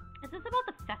 Is this about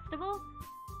the festival?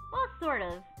 Well, sort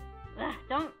of.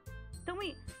 Ugh, do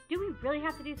we really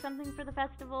have to do something for the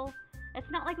festival? It's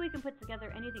not like we can put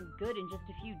together anything good in just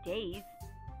a few days.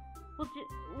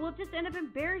 We'll just end up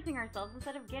embarrassing ourselves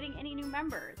instead of getting any new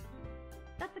members.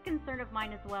 That's a concern of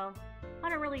mine as well. I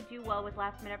don't really do well with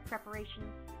last-minute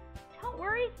preparations. Don't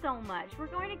worry so much. We're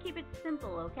going to keep it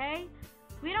simple, okay?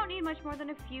 We don't need much more than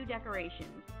a few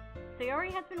decorations.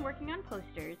 Sayori has been working on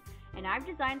posters, and I've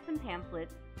designed some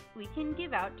pamphlets we can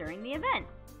give out during the event.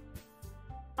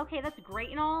 Okay, that's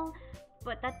great and all,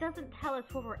 but that doesn't tell us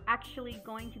what we're actually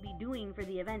going to be doing for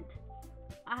the event.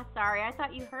 Sorry, I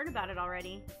thought you heard about it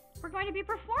already. We're going to be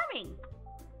performing.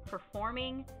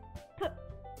 Performing?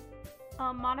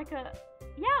 Monica,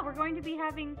 yeah, we're going to be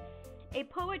having a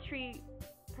poetry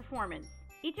performance.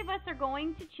 Each of us are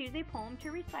going to choose a poem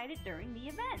to recite it during the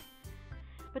event.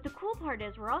 But the cool part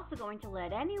is we're also going to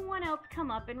let anyone else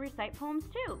come up and recite poems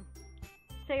too.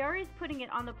 Sayori's putting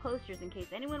it on the posters in case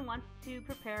anyone wants to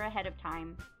prepare ahead of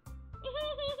time.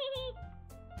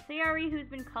 Sayori, who's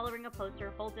been coloring a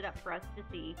poster, holds it up for us to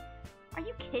see. Are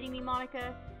you kidding me,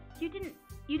 Monica? You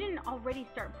didn't already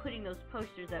start putting those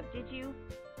posters up, did you?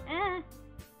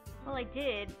 Well, I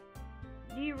did.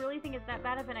 Do you really think it's that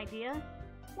bad of an idea?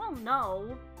 Well,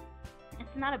 no.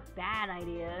 It's not a bad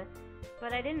idea.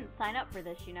 But I didn't sign up for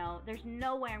this, you know. There's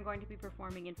no way I'm going to be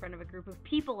performing in front of a group of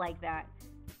people like that.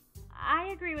 I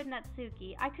agree with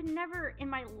Natsuki. I could never in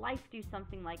my life do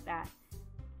something like that.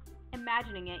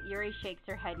 Imagining it, Yuri shakes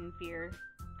her head in fear.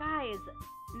 Guys,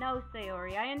 no,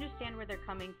 Sayori. I understand where they're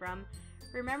coming from.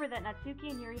 Remember that Natsuki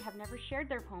and Yuri have never shared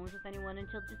their poems with anyone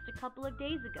until just a couple of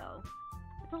days ago.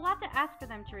 It's a lot to ask for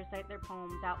them to recite their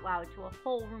poems out loud to a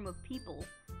whole room of people.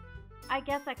 I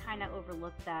guess I kinda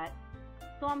overlooked that.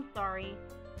 So I'm sorry.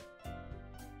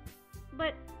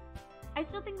 But I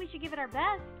still think we should give it our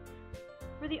best.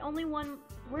 We're the only ones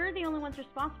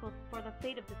responsible for the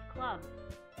fate of this club.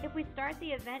 If we start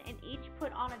the event and each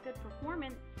put on a good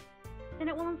performance, then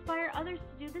it will inspire others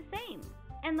to do the same.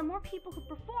 And the more people who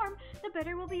perform, the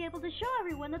better we'll be able to show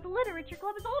everyone that the literature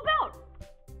club is all about.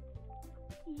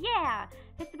 Yeah,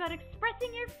 it's about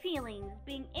expressing your feelings,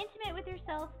 being intimate with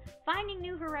yourself, finding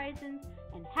new horizons,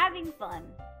 and having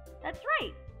fun. That's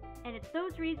right. And it's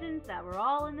those reasons that we're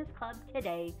all in this club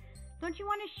today. Don't you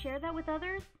want to share that with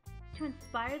others? To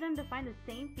inspire them to find the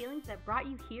same feelings that brought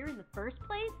you here in the first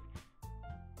place?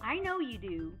 I know you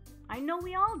do. I know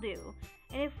we all do.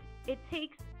 And if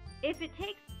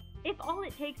all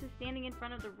it takes is standing in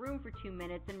front of the room for 2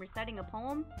 minutes and reciting a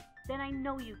poem, then I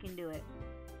know you can do it.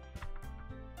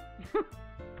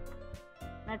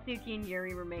 Natsuki and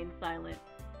Yuri remain silent.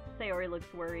 Sayori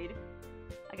looks worried.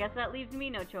 I guess that leaves me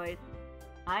no choice.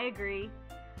 I agree.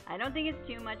 I don't think it's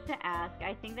too much to ask.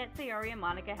 I think that Sayori and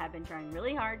Monica have been trying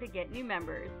really hard to get new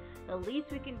members. The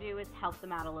least we can do is help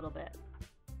them out a little bit.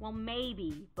 Well,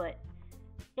 maybe, but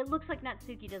it looks like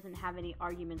Natsuki doesn't have any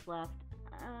arguments left.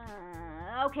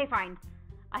 Okay, fine.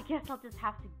 I guess I'll just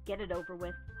have to get it over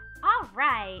with.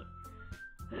 Alright.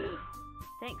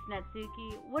 Thanks,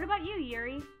 Natsuki. What about you,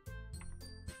 Yuri?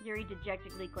 Yuri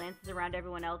dejectedly glances around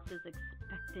everyone else's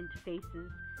expectant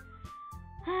faces.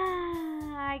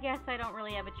 I guess I don't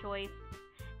really have a choice.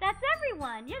 That's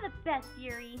everyone! You're the best,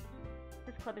 Yuri!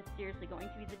 This club is seriously going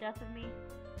to be the death of me.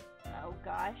 Oh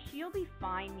gosh, you'll be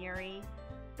fine, Yuri.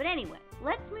 But anyway,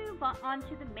 let's move on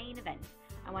to the main event.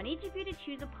 I want each of you to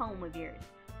choose a poem of yours.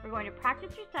 We're going to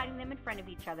practice reciting them in front of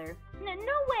each other. No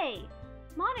way!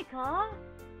 Monica!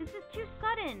 This is too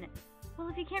sudden! Well,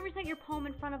 if you can't recite your poem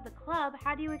in front of the club,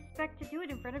 how do you expect to do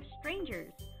it in front of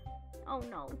strangers? Oh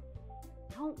no.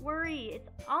 Don't worry.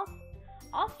 I'll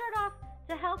start off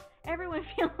to help everyone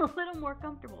feel a little more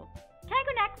comfortable. Can I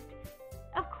go next?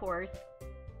 Of course.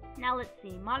 Now let's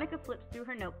see. Monica flips through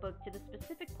her notebook to the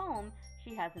specific poem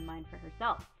she has in mind for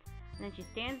herself. And then she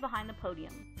stands behind the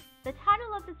podium. The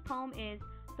title of this poem is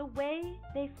The Way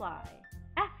They Fly,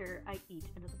 After I Eat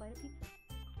Another Bite of Pizza.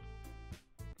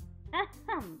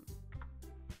 Ahem.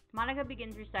 Monica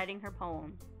begins reciting her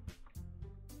poem.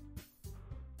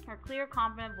 Her clear,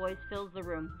 confident voice fills the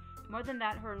room. More than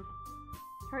that, her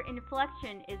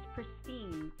inflection is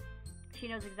pristine. She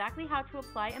knows exactly how to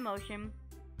apply emotion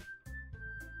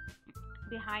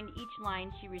behind each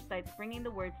line she recites, bringing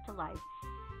the words to life.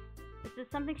 Is this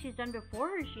something she's done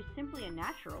before, or is she simply a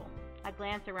natural? I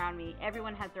glance around me.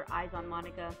 Everyone has their eyes on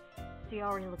Monica.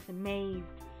 Sayori looks amazed.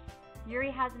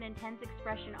 Yuri has an intense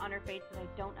expression on her face that I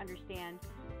don't understand.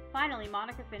 Finally,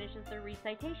 Monica finishes the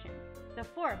recitation. The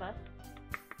four of us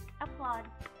applaud.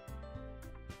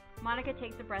 Monica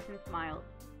takes a breath and smiles.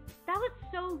 That was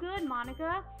so good,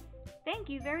 Monica. Thank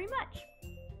you very much.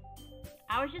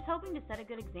 I was just hoping to set a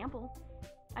good example.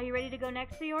 Are you ready to go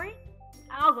next, Sayori?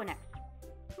 I'll go next.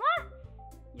 What?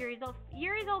 Yuri's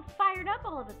all fired up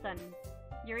all of a sudden.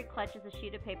 Yuri clutches a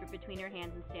sheet of paper between her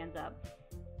hands and stands up.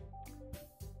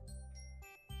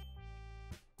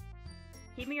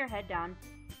 Keeping her head down,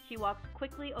 she walks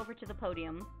quickly over to the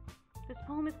podium. This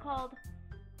poem is called...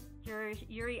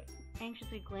 Yuri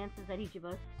anxiously glances at each of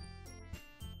us.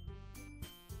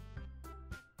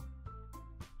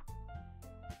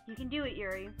 You can do it,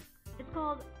 Yuri. It's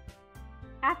called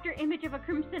After Image of a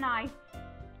Crimson Eye.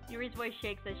 Yuri's voice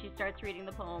shakes as she starts reading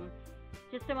the poem.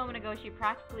 Just a moment ago, she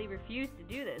practically refused to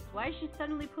do this. Why is she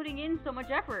suddenly putting in so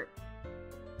much effort?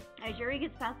 As Yuri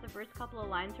gets past the first couple of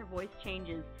lines, her voice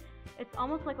changes. It's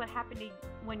almost like what happened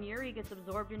when Yuri gets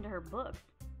absorbed into her books.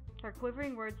 Her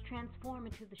quivering words transform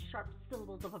into the sharp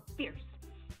syllables of a fierce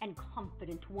and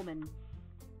confident woman.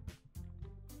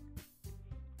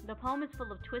 The poem is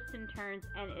full of twists and turns,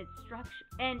 and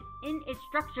in its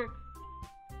structure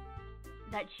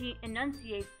that she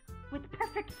enunciates with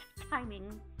perfect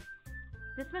timing.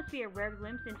 This must be a rare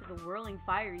glimpse into the whirling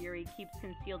fire Yuri keeps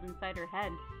concealed inside her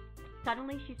head.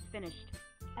 Suddenly, she's finished.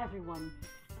 Everyone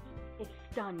is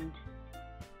stunned.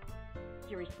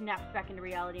 Yuri snaps back into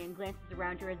reality and glances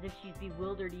around her as if she's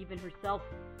bewildered even herself.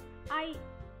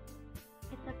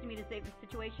 It's up to me to save the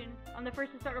situation. I'm the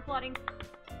first to start applauding.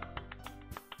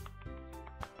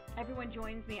 Everyone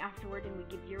joins me afterward and we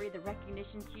give Yuri the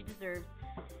recognition she deserves.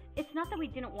 It's not that we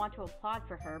didn't want to applaud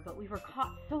for her, but we were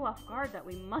caught so off guard that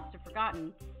we must have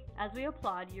forgotten. As we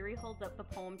applaud, Yuri holds up the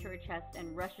poem to her chest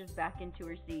and rushes back into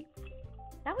her seat.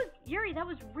 Yuri, that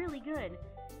was really good.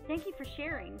 Thank you for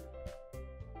sharing.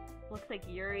 Looks like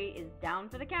Yuri is down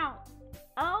for the count.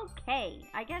 Okay,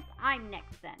 I guess I'm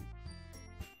next then.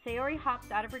 Sayori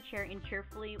hops out of her chair and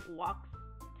cheerfully walks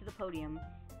to the podium.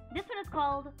 This one is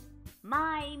called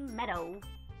My Meadow.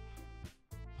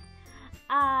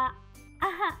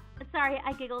 Sorry,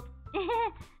 I giggled.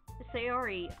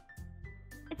 Sayori,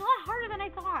 it's a lot harder than I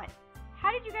thought.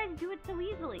 How did you guys do it so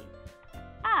easily?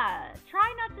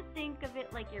 Try not to think of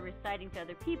it like you're reciting to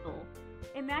other people.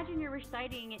 Imagine you're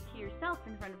reciting it to yourself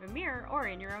in front of a mirror or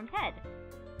in your own head.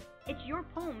 It's your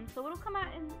poem, so it'll come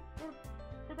out in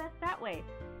the best that way.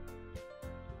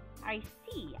 I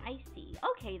see.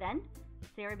 Okay then.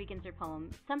 Sayori begins her poem.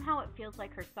 Somehow it feels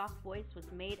like her soft voice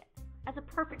was made as a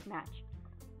perfect match.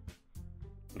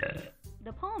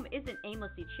 The poem isn't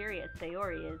aimlessly cheery as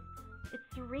Sayori is. It's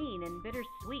serene and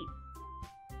bittersweet.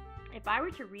 If I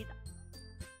were to read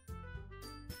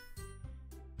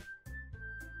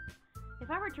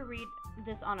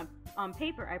this on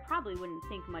paper, I probably wouldn't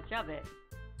think much of it.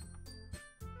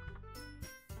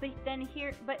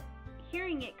 But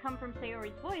hearing it come from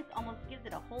Sayori's voice almost gives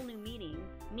it a whole new meaning.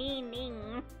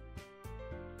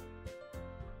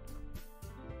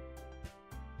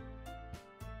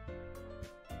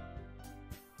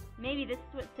 Maybe this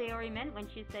is what Sayori meant when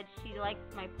she said she likes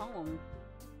my poems.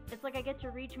 It's like I get to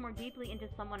reach more deeply into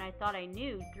someone I thought I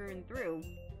knew through and through.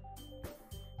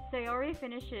 Sayori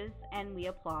finishes, and we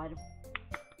applaud.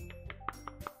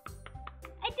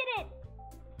 I did it!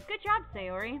 Good job,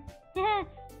 Sayori.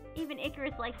 Even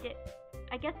Icarus liked it.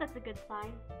 I guess that's a good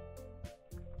sign.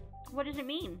 What does it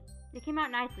mean? It came out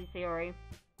nicely, Sayori.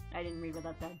 I didn't read what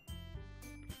that said.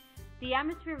 The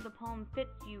atmosphere of the poem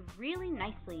fits you really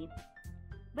nicely.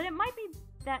 But it might be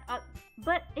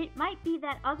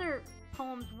that other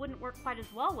poems wouldn't work quite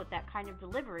as well with that kind of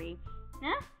delivery.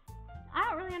 Huh? I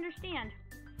don't really understand.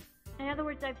 In other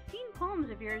words, I've seen poems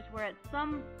of yours where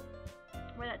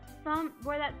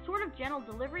that sort of gentle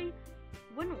delivery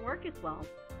wouldn't work as well.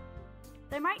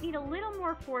 They might need a little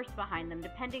more force behind them,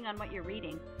 depending on what you're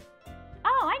reading.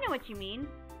 Oh, I know what you mean.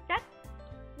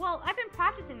 Well, I've been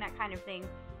practicing that kind of thing.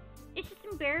 It's just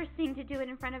embarrassing to do it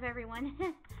in front of everyone.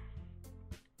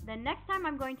 Then next time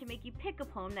I'm going to make you pick a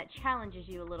poem that challenges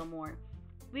you a little more.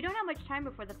 We don't have much time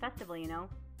before the festival, you know.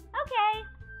 Okay.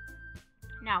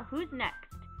 Now, who's next?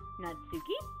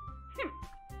 Natsuki?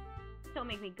 Don't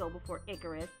make me go before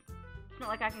Icarus. It's not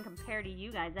like I can compare to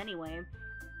you guys anyway.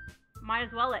 Might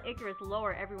as well let Icarus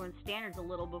lower everyone's standards a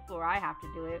little before I have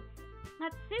to do it.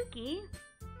 Natsuki?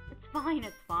 It's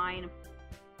fine.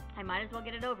 I might as well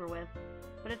get it over with.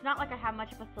 But it's not like I have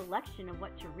much of a selection of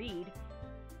what to read.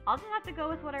 I'll just have to go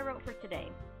with what I wrote for today.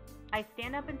 I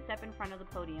stand up and step in front of the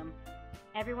podium.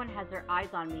 Everyone has their eyes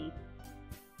on me,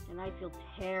 and I feel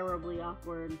terribly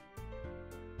awkward.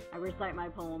 I recite my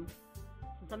poem.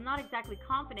 Since I'm not exactly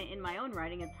confident in my own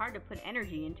writing, it's hard to put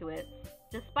energy into it.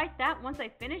 Despite that, once I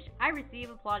finish, I receive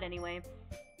applaud anyway.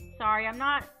 Sorry, I'm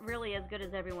not really as good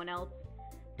as everyone else.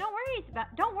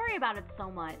 Don't worry about it so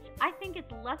much. I think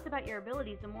it's less about your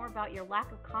abilities and more about your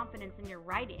lack of confidence in your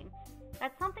writing.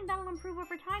 That's something that'll improve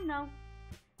over time, though.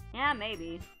 Yeah,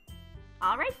 maybe.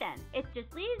 Alright then. That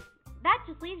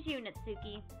just leaves you,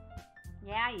 Natsuki.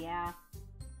 Yeah.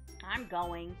 I'm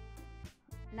going.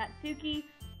 Natsuki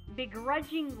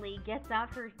begrudgingly gets out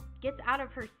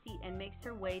of her seat and makes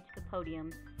her way to the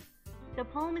podium. The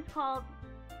poem is called...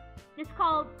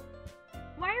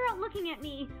 Why are you all looking at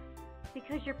me?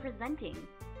 Because you're presenting.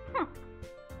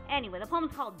 Anyway, the poem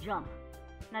is called Jump.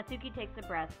 Natsuki takes a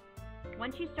breath.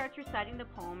 When she starts reciting the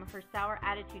poem, her sour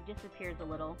attitude disappears a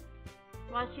little.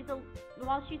 While she's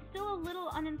still a little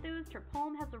unenthused, her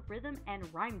poem has a rhythm and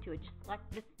rhyme to it, just like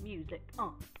this music.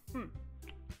 Ow,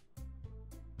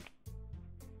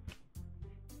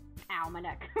 my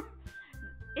neck.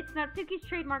 It's Natsuki's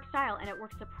trademark style, and it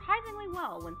works surprisingly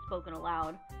well when spoken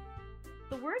aloud.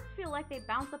 The words feel like they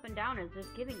bounce up and down as if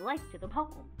giving life to the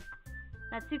poem.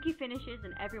 Natsuki finishes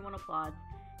and everyone applauds.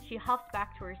 She huffs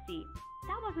back to her seat.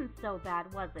 That wasn't so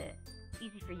bad, was it?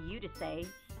 Easy for you to say.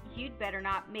 You'd better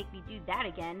not make me do that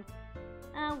again.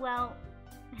 Well,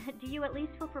 do you at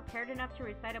least feel prepared enough to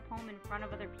recite a poem in front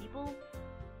of other people?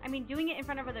 I mean, doing it in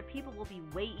front of other people will be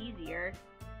way easier.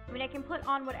 I mean, I can put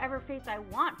on whatever face I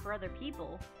want for other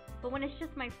people, but when it's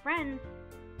just my friends,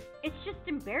 it's just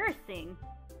embarrassing.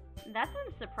 That's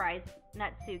no surprise,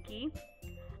 Natsuki.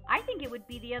 I think it would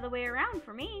be the other way around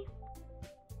for me.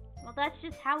 Well, that's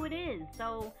just how it is,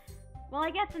 so... Well, I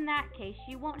guess in that case,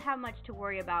 you won't have much to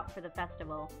worry about for the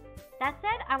festival. That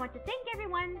said, I want to thank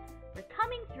everyone for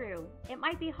coming through. It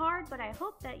might be hard, but I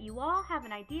hope that you all have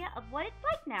an idea of what it's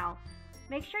like now.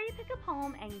 Make sure you pick a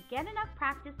poem and get enough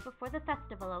practice before the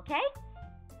festival, okay?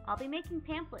 I'll be making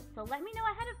pamphlets, so let me know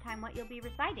ahead of time what you'll be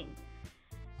reciting.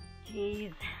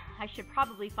 Jeez, I should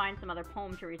probably find some other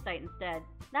poem to recite instead.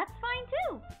 That's fine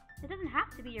too. It doesn't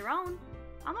have to be your own.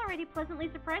 I'm already pleasantly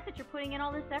surprised that you're putting in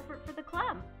all this effort for the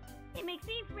club. It makes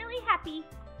me really happy.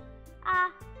 Yeah,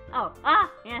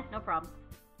 no problem.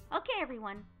 Okay,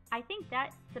 everyone. I think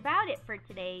that's about it for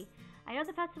today. I know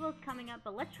the festival is coming up,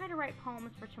 but let's try to write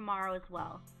poems for tomorrow as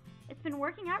well. It's been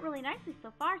working out really nicely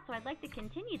so far, so I'd like to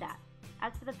continue that.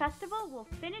 As for the festival, we'll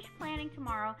finish planning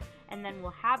tomorrow, and then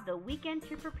we'll have the weekend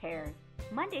to prepare.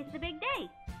 Monday's the big day.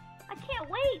 I can't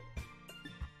wait.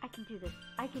 I can do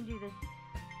this.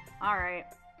 Alright.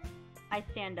 I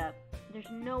stand up. There's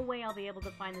no way I'll be able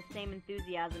to find the same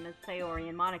enthusiasm as Sayori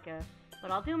and Monica, but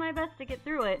I'll do my best to get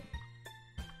through it.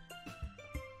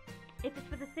 If it's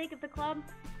for the sake of the club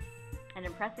and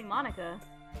impressing Monica,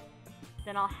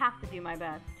 then I'll have to do my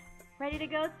best. Ready to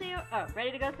go,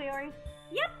 Sayori?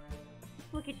 Yep!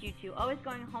 Look at you two, always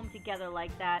going home together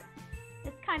like that.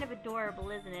 It's kind of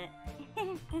adorable, isn't it?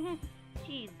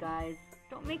 Jeez, guys.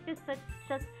 Don't make this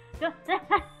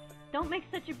don't make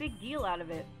such a big deal out of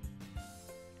it.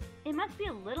 It must be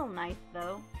a little nice,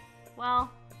 though. Well,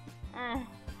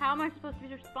 how am I supposed to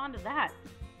respond to that?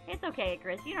 It's okay,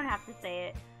 Chris. You don't have to say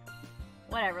it.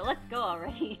 Whatever, let's go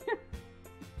already.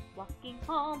 Walking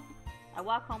home. I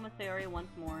walk home with Sayori once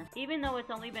more. Even though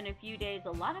it's only been a few days,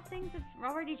 a lot of things have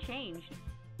already changed.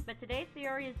 But today,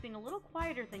 Sayori is being a little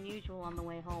quieter than usual on the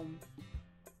way home.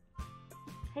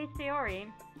 Hey,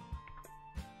 Sayori.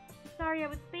 Sorry, I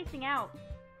was spacing out.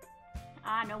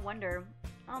 Ah, no wonder.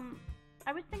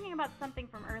 I was thinking about something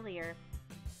from earlier.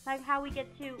 Like how we get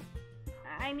to...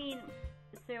 I mean...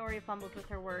 Sayori fumbles with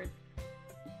her words.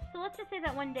 So let's just say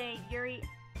that one day, Yuri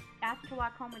asked to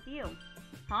walk home with you.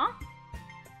 Huh?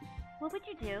 What would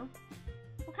you do?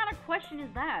 What kind of question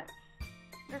is that?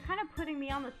 You're kind of putting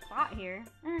me on the spot here.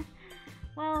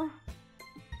 Well...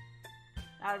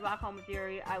 I would walk home with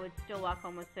Yuri. I would still walk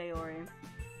home with Sayori.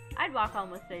 I'd walk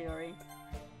home with Sayori.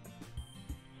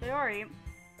 Sayori,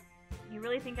 you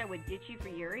really think I would ditch you for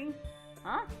Yuri?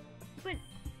 Huh? But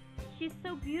she's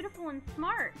so beautiful and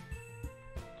smart.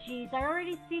 Jeez, I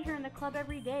already see her in the club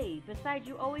every day. Besides,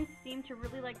 you always seem to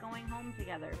really like going home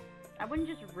together. I wouldn't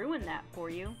just ruin that for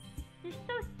you. You're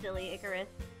so silly, Icarus.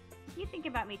 You think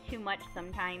about me too much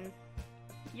sometimes.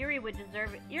 Yuri would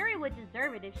deserve it. Yuri would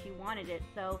deserve it if she wanted it,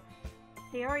 so...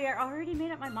 Sayori, I already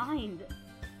made up my mind.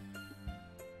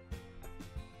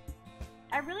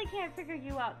 I really can't figure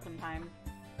you out sometimes.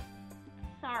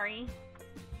 Sorry.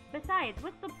 Besides,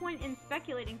 what's the point in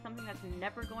speculating something that's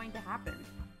never going to happen?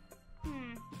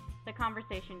 The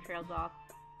conversation trails off.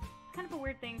 It's kind of a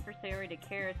weird thing for Sayori to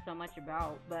care so much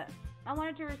about, but I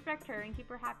wanted to respect her and keep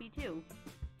her happy too.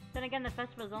 Then again, the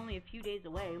festival's only a few days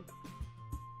away.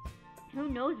 Who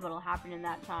knows what'll happen in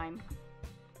that time?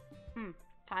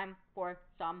 Time for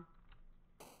some...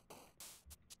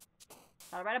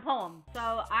 Gotta write a poem.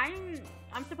 So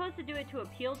I'm supposed to do it to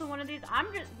appeal to one of these.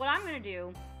 What I'm gonna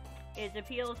do is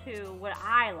appeal to what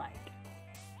I like.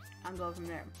 I'm going from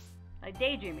there. Like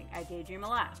daydreaming. I daydream a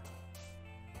lot.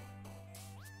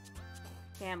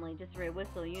 Family, disarray,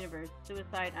 whistle, universe,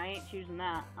 suicide. I ain't choosing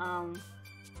that.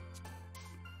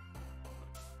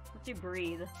 Let's do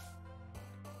breathe.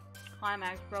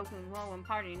 Climax, broken, whirlwind,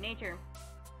 party, nature.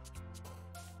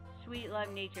 Sweet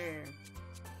love, nature.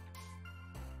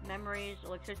 Memories,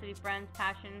 electricity, friends,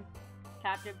 passion,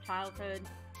 captive, childhood.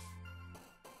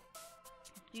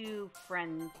 Do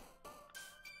friends.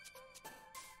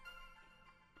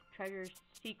 Treasures,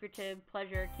 secretive,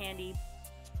 pleasure, candy,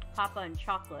 papa, and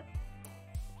chocolate.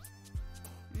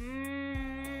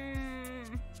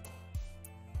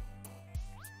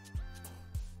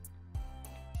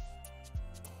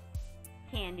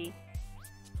 Candy.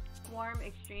 Warm,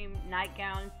 extreme,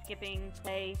 nightgown, skipping,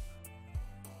 play.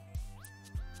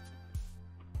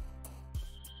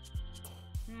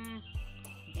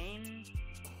 Game.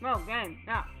 Oh, game.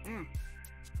 Yeah.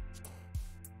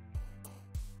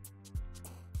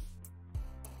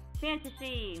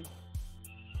 Fantasy.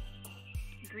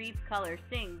 Grief, color,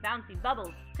 sing, bouncy,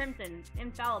 bubbles, crimson,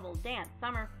 infallible, dance,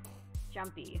 summer,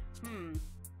 jumpy.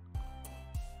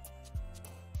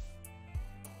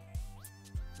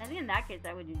 I think in that case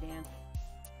I would do dance.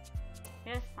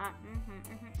 Yes.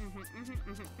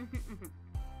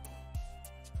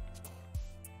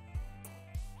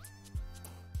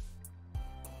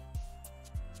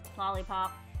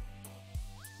 Lollipop.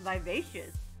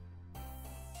 Vivacious.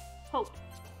 Hope.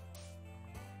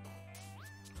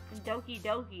 Doki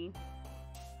Doki.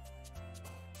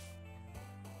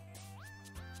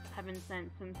 Heaven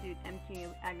sent, swimsuit, empty,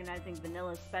 agonizing,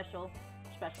 vanilla, special.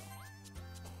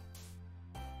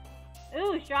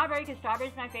 Ooh, strawberry, because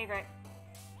strawberry's my favorite.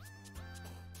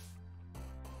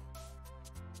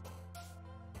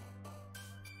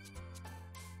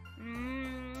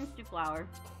 Let's do flower.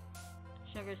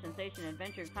 Sugar, sensation,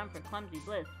 adventure, comfort, clumsy,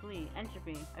 bliss, flee,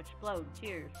 entropy, explode,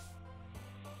 tears.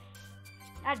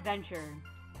 Adventure.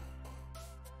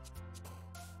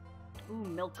 Ooh,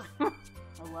 milk. I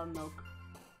love milk.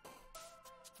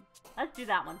 Let's do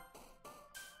that one.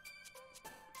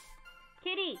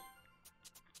 Kitty!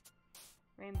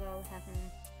 Rainbow,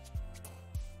 heaven.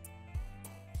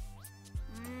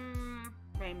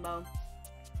 Rainbow.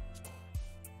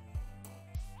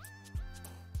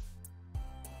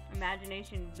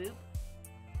 Imagination, boop.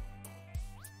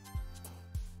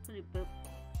 Boop, boop.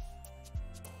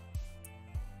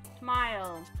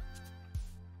 Smile.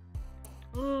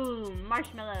 Ooh,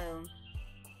 marshmallow.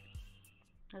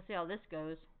 Let's see how this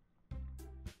goes.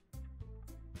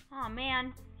 Aw,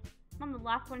 man. I'm the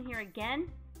last one here again?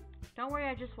 Don't worry,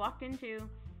 I just walked into...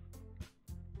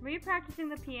 Were you practicing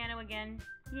the piano again?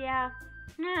 Yeah.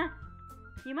 Nah.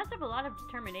 You must have a lot of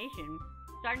determination.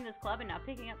 Starting this club and now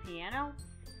picking up piano?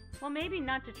 Well, maybe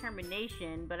not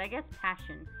determination, but I guess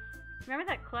passion. Remember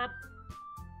that club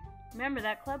Remember,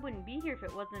 that club wouldn't be here if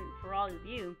it wasn't for all of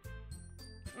you.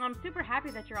 I'm super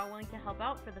happy that you're all willing to help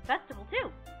out for the festival,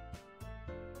 too.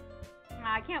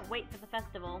 I can't wait for the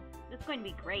festival. It's going to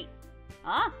be great.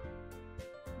 Huh?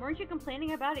 Weren't you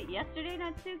complaining about it yesterday,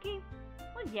 Natsuki?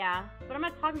 Well, yeah, but I'm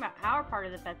not talking about our part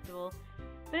of the festival.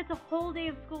 But it's a whole day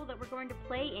of school that we're going to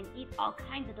play and eat all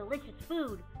kinds of delicious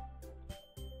food.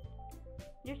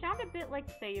 You sound a bit like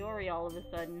Sayori all of a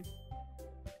sudden.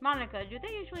 Monica, do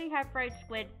they usually have fried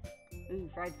squid? Ooh,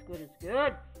 fried squid is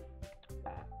good.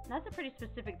 That's a pretty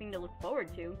specific thing to look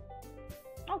forward to.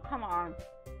 Oh, come on.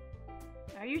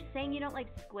 Are you saying you don't like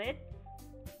squid?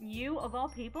 You, of all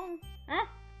people? Huh?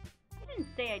 I didn't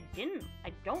say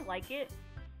I don't like it.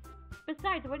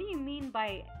 Besides, what do you mean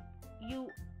by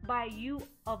you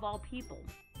of all people?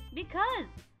 Because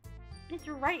it's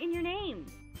right in your name.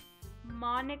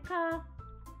 Monica.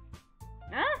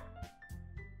 Huh?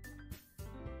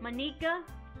 Monica?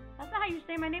 That's not how you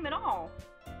say my name at all.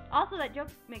 Also, that joke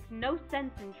makes no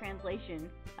sense in translation.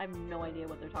 I have no idea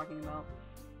what they're talking about.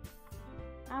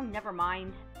 Oh, never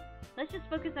mind. Let's just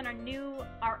focus on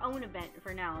our own event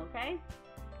for now, okay?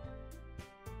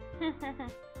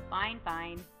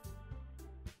 Fine.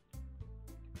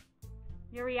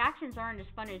 Your reactions aren't as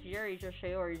fun as Yuri's or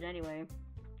Sayori's anyway.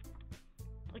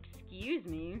 Excuse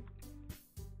me?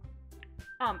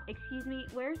 Excuse me,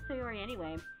 where's Sayori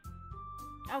anyway?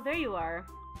 Oh, there you are.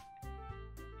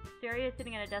 Sayori is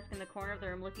sitting at a desk in the corner of the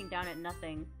room looking down at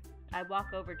nothing. I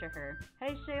walk over to her.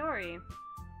 Hey, Sayori.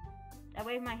 I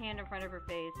wave my hand in front of her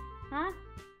face. Huh?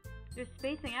 You're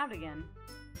spacing out again.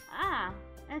 Ah,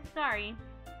 sorry.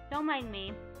 Don't mind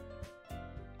me.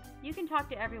 You can talk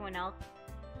to everyone else.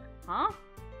 Huh?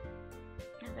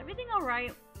 Is everything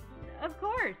alright? Of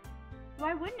course.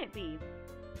 Why wouldn't it be?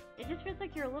 It just feels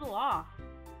like you're a little off.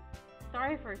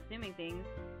 Sorry for assuming things.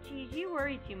 Geez, you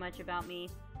worry too much about me.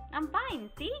 I'm fine,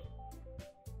 see?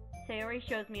 Sayori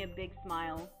shows me a big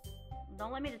smile.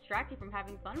 Don't let me distract you from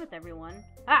having fun with everyone.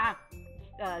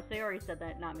 Sayori said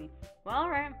that, not me. Well,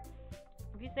 alright.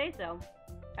 If you say so.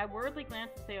 I worriedly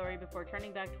glanced at Sayori before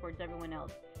turning back towards everyone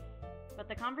else. But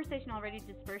the conversation already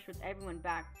dispersed with everyone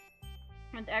back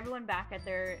at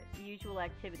their usual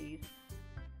activities.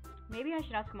 Maybe I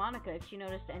should ask Monica if she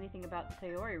noticed anything about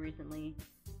Sayori recently.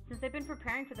 Since they've been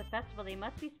preparing for the festival, they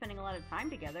must be spending a lot of time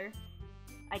together.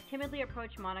 I timidly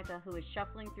approached Monica, who was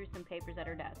shuffling through some papers at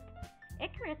her desk.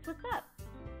 Icarus, what's up?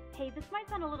 Hey, this might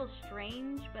sound a little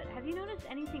strange, but have you noticed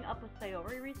anything up with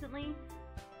Sayori recently?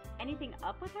 Anything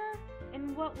up with her?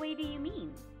 In what way do you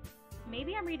mean?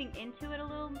 Maybe I'm reading into it a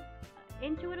little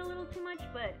too much,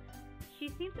 but she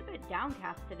seems a bit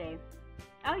downcast today.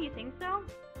 Oh, you think so?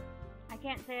 I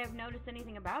can't say I've noticed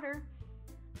anything about her.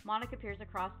 Monica peers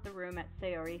across the room at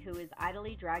Sayori, who is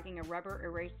idly dragging a rubber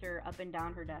eraser up and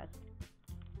down her desk.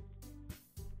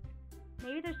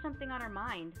 Maybe there's something on her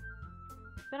mind.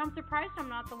 But I'm surprised I'm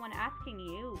not the one asking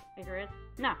you, Icarus.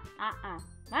 No,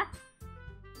 What?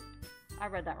 I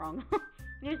read that wrong.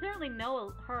 You certainly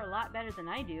know her a lot better than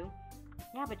I do.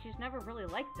 Yeah, but she's never really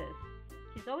liked this.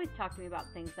 She's always talked to me about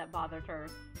things that bothered her.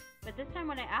 But this time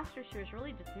when I asked her, she was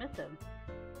really dismissive.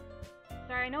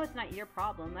 Sorry, I know it's not your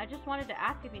problem. I just wanted to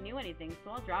ask if you knew anything,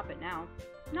 so I'll drop it now.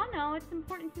 No, it's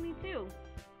important to me too.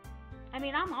 I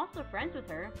mean, I'm also friends with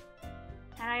her.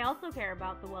 And I also care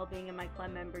about the well-being of my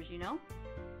club members, you know?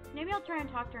 Maybe I'll try and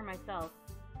talk to her myself.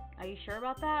 Are you sure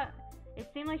about that? It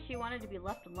seemed like she wanted to be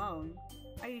left alone.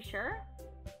 Are you sure?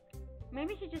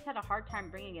 Maybe she just had a hard time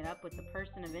bringing it up with the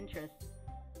person of interest.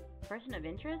 Person of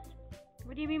interest?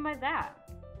 What do you mean by that?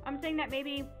 I'm saying that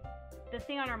maybe the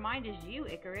thing on her mind is you,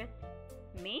 Icarus.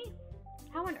 Me?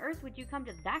 How on earth would you come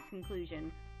to that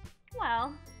conclusion?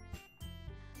 Well,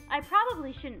 I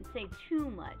probably shouldn't say too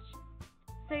much.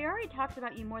 Sayori talks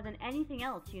about you more than anything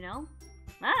else, you know?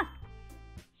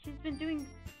 She's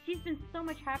been so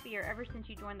much happier ever since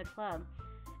you joined the club.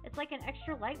 It's like an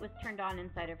extra light was turned on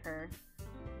inside of her.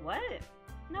 What?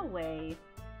 No way.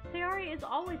 Sayori is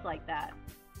always like that.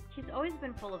 She's always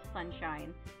been full of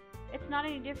sunshine. It's not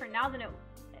any different now than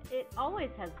it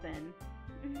always has been.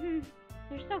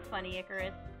 You're so funny,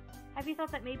 Icarus. Have you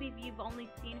thought that maybe you've only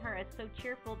seen her as so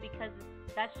cheerful because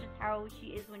that's just how she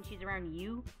is when she's around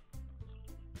you?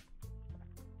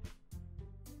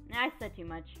 I said too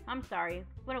much. I'm sorry.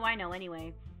 What do I know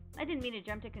anyway? I didn't mean to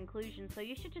jump to conclusions, so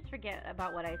you should just forget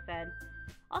about what I said.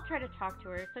 I'll try to talk to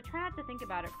her, so try not to think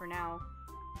about it for now.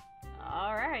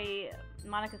 Alright.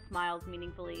 Monica smiles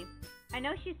meaningfully. I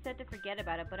know she said to forget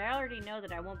about it, but I already know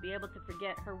that I won't be able to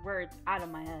forget her words out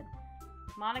of my head.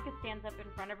 Monica stands up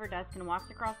in front of her desk and walks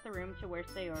across the room to where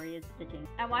Sayori is sitting.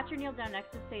 I watch her kneel down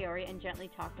next to Sayori and gently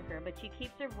talk to her, but she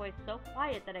keeps her voice so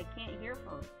quiet that I can't hear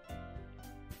her.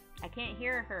 I can't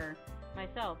hear her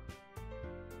myself.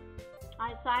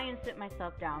 I sigh and sit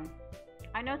myself down.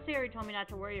 I know Sayori told me not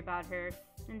to worry about her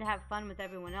and to have fun with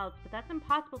everyone else, but that's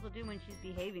impossible to do when she's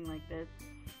behaving like this.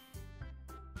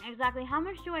 Exactly how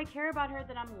much do I care about her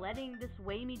that I'm letting this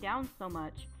weigh me down so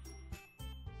much?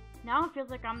 Now it feels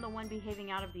like I'm the one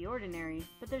behaving out of the ordinary,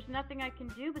 but there's nothing I can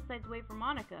do besides wait for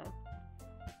Monica.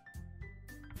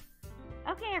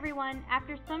 Okay, everyone.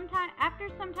 After some time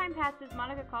passes,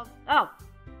 Monica calls.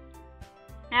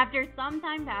 After some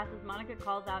time passes, Monica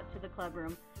calls out to the club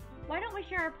room. Why don't we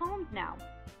share our poems now?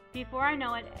 Before I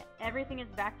know it, everything is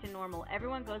back to normal.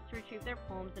 Everyone goes to retrieve their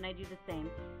poems, and I do the same.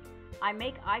 I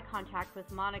make eye contact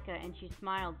with Monica, and she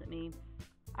smiles at me.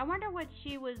 I wonder what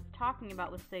she was talking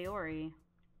about with Sayori.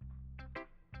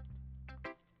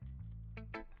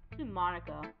 To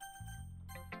Monica.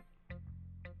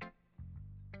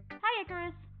 Hi,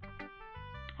 Icarus.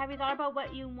 Have you thought about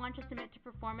what you want to submit to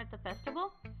perform at the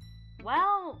festival?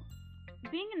 Well,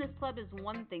 being in this club is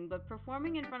one thing, but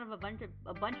performing in front of a bunch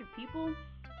of people,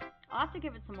 I'll have to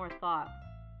give it some more thought.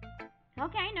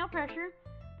 Okay, no pressure.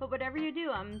 But whatever you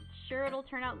do, I'm sure it'll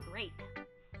turn out great.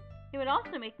 It would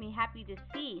also make me happy to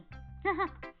see.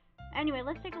 Anyway,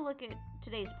 let's take a look at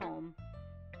today's poem.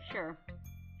 Sure.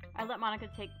 I let Monica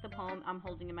take the poem I'm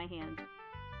holding in my hand.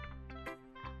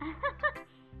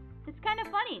 It's kind of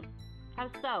funny.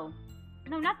 How so?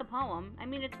 No, not the poem. I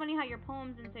mean, it's funny how your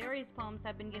poems and Sayori's poems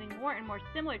have been getting more and more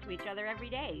similar to each other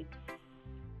every day.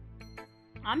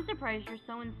 I'm surprised you're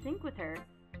so in sync with her.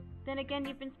 Then again,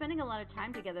 you've been spending a lot of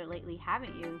time together lately,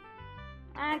 haven't you?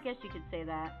 I guess you could say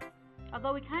that.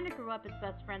 Although we kind of grew up as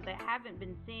best friends, I haven't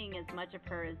been seeing as much of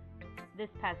her as this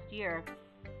past year.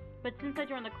 But since I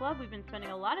joined the club, we've been spending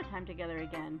a lot of time together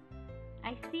again.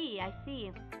 I see.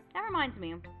 That reminds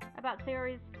me about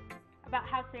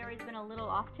how Sayori's been a little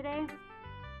off today.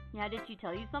 Yeah, did she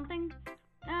tell you something?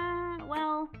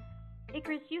 Well,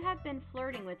 Icarus, you have been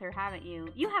flirting with her, haven't you?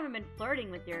 You haven't been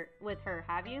flirting with her,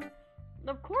 have you?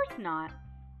 Of course not.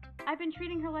 I've been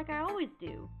treating her like I always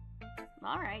do.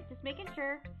 Alright, just making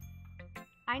sure.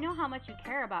 I know how much you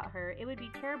care about her. It would be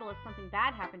terrible if something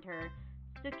bad happened to her.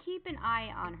 So keep an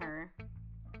eye on her.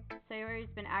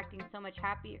 Sayori's been acting so much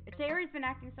happier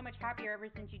ever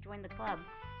since you joined the club.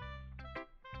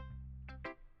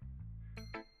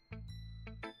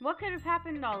 What could have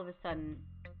happened all of a sudden?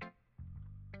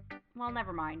 Well,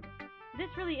 never mind. This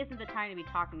really isn't the time to be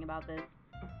talking about this.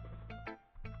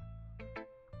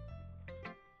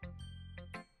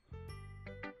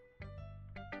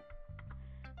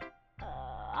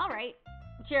 Alright.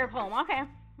 Share a poem, okay.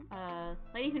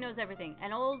 Lady who knows everything.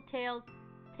 An old tale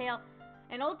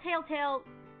tells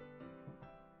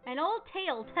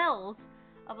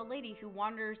of a lady who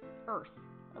wanders Earth.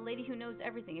 A lady who knows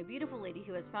everything. A beautiful lady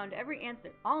who has found every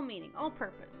answer, all meaning, all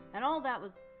purpose, and all that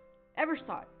was ever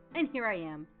sought. And here I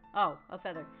am. Oh, a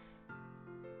feather.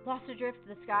 Lost adrift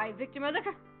to the sky, victim of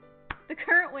the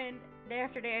current wind. Day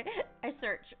after day, I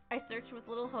search with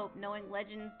little hope, knowing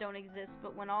legends don't exist.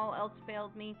 But when all else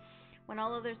failed me, when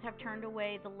all others have turned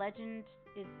away, the legend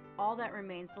is all that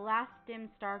remains. The last dim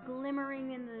star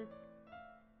glimmering in the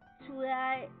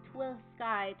twilight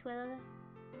sky.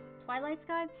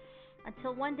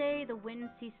 Until one day the wind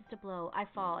ceases to blow. I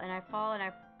fall, and I fall, and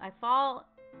I fall,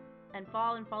 and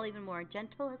fall even more.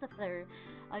 Gentle as a feather,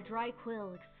 a dry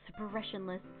quill,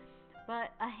 expressionless.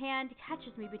 But a hand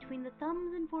catches me between the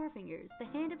thumbs and forefingers, the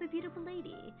hand of a beautiful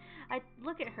lady. I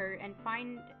look at her and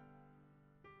find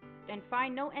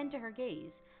no end to her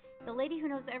gaze. The lady who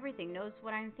knows everything knows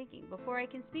what I am thinking. Before I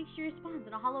can speak, she responds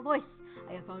in a hollow voice.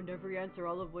 I have found every answer,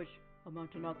 all of which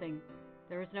amount to nothing.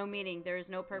 There is no meaning, there is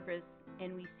no purpose,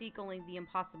 and we seek only the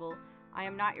impossible. I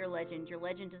am not your legend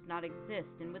does not exist.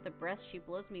 And with a breath, she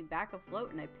blows me back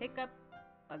afloat, and I pick up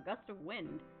a gust of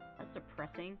wind. That's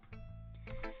depressing.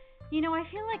 You know, I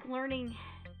feel like learning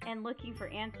and looking for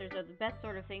answers are the best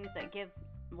sort of things that give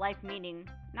life meaning.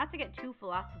 Not to get too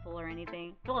philosophical or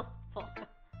anything.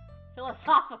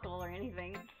 Philosophical or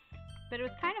anything. But it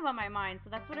was kind of on my mind, so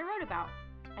that's what I wrote about.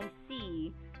 I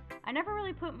see. I never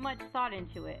really put much thought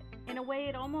into it. In a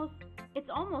way, it's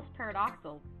almost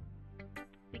paradoxical.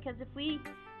 Because if we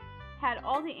had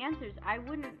all the answers,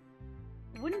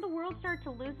 wouldn't the world start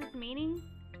to lose its meaning?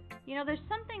 You know, there's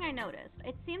something I noticed.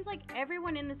 It seems like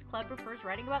everyone in this club prefers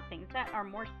writing about things that are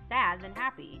more sad than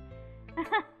happy.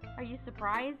 Are you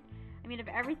surprised? I mean, if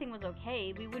everything was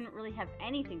okay, we wouldn't really have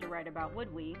anything to write about,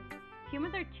 would we?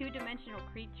 Humans are two-dimensional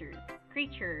creatures.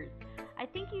 I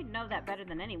think you'd know that better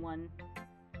than anyone.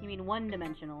 You mean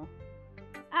one-dimensional.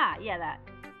 Ah, yeah, that.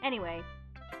 Anyway,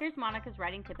 here's Monica's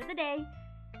writing tip of the day.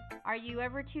 Are you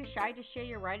ever too shy to share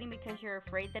your writing because you're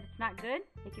afraid that it's not good?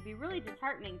 It can be really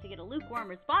disheartening to get a lukewarm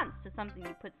response to something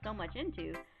you put so much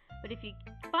into. But if you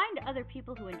find other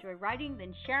people who enjoy writing,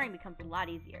 then sharing becomes a lot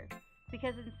easier.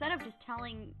 Because instead of just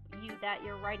telling you that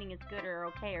your writing is good or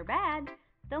okay or bad,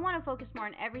 they'll want to focus more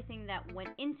on everything that went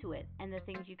into it and the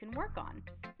things you can work on.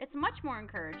 It's much more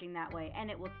encouraging that way, and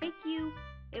it will make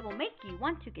you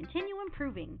want to continue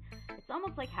improving. It's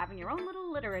almost like having your own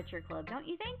little literature club, don't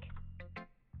you think?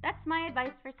 That's my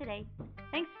advice for today.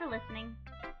 Thanks for listening.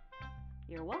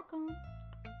 You're welcome.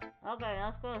 Okay,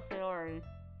 let's go to Sayori.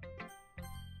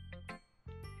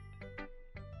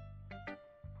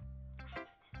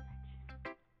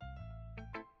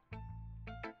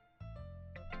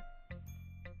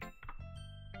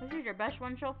 This is your best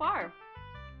one so far.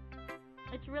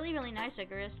 It's really, really nice,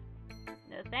 Icarus.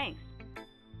 Thanks.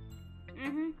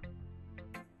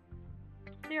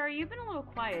 Sayori, you've been a little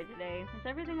quiet today. Is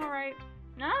everything alright?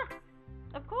 Nah,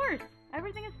 of course.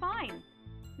 Everything is fine.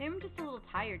 Maybe I'm just a little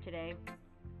tired today.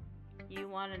 You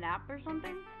want a nap or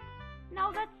something?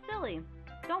 No, that's silly.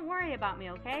 Don't worry about me,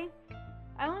 okay?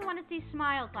 I only want to see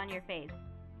smiles on your face.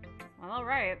 Well,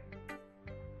 alright.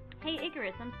 Hey,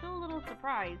 Icarus, I'm still a little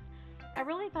surprised. I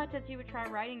really thought that you would try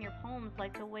writing your poems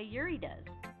like the way Yuri does.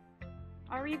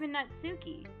 Or even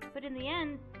Natsuki. But in the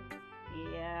end,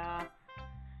 yeah.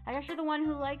 I guess you're the one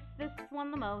who likes this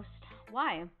one the most.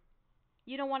 Why?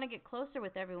 You don't want to get closer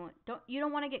with everyone. You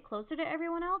don't want to get closer to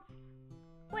everyone else?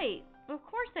 Wait, of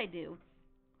course I do.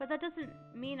 But that doesn't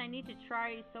mean I need to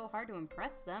try so hard to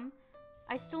impress them.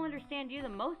 I still understand you the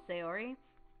most, Sayori.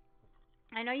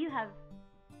 I know you have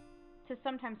to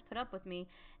sometimes put up with me,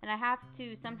 and I have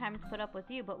to sometimes put up with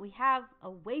you, but we have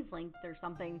a wavelength or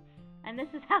something, and this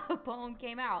is how the poem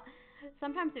came out.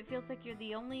 Sometimes it feels like you're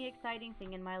the only exciting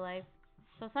thing in my life,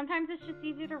 so sometimes it's just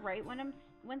easier to write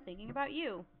when thinking about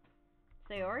you.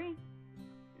 Sayori?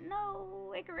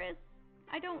 No, Icarus,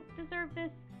 I don't deserve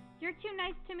this. You're too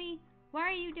nice to me. Why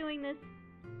are you doing this?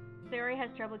 Sayori has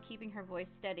trouble keeping her voice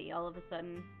steady all of a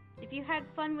sudden. If you had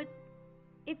fun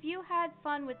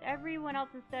with everyone else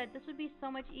instead, this would be so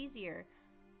much easier.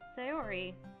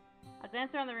 Sayori. I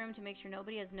glance around the room to make sure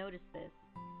nobody has noticed this.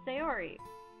 Sayori.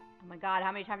 Oh my god,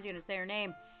 how many times are you going to say her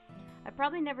name? I've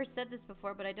probably never said this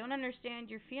before, but I don't understand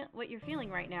what you're feeling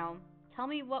right now. Tell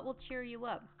me what will cheer you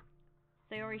up.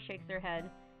 Sayori shakes her head.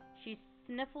 She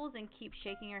sniffles and keeps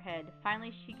shaking her head.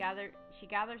 Finally, she gathers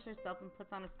herself and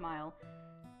puts on a smile.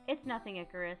 It's nothing,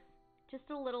 Icarus. Just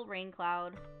a little rain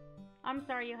cloud. I'm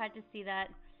sorry you had to see that.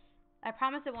 I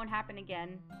promise it won't happen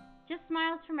again. Just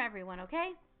smiles from everyone,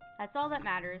 okay? That's all that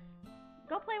matters.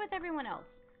 Go play with everyone else.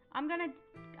 I'm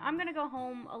gonna go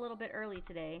home a little bit early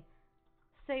today.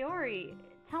 Sayori,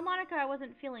 tell Monica I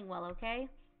wasn't feeling well, okay?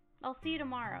 I'll see you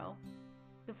tomorrow.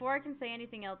 Before I can say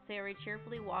anything else, Sayori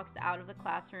cheerfully walks out of the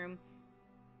classroom,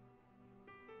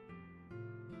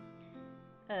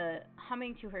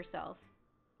 humming to herself.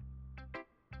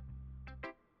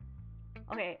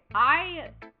 Okay,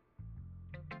 I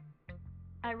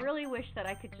really wish that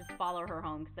I could just follow her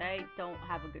home, because I don't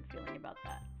have a good feeling about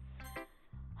that.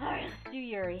 Alright, let's do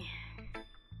Yuri.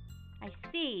 I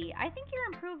see. I think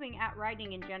you're improving at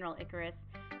writing in general, Icarus,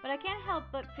 but I can't help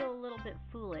but feel a little bit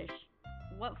foolish.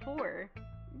 What for?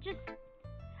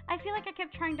 I feel like I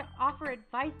kept trying to offer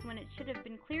advice when it should have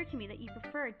been clear to me that you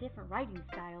prefer a different writing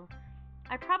style.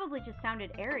 I probably just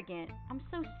sounded arrogant. I'm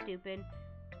so stupid.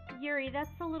 Yuri,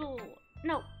 that's a little...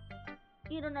 No,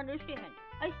 you don't understand.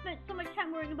 I spent so much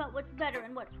time worrying about what's better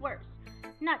and what's worse.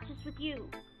 Not just with you.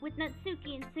 With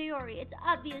Natsuki and Sayori, it's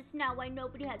obvious now why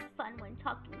nobody has fun when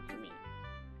talking to me.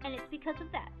 And it's because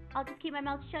of that. I'll just keep my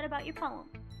mouth shut about your poem.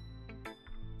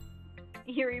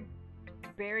 Yuri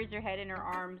buries her head in her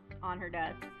arms on her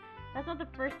desk. That's not the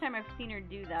first time I've seen her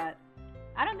do that.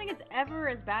 I don't think it's ever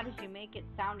as bad as you make it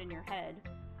sound in your head.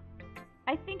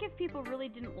 I think if people really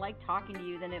didn't like talking to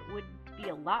you, then it would be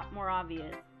a lot more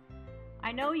obvious.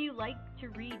 I know you like to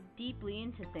read deeply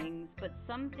into things, but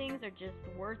some things are just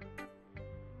worth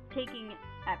taking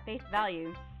at face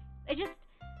value.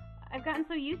 I've gotten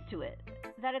so used to it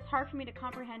that it's hard for me to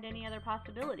comprehend any other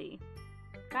possibility.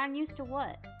 Gotten used to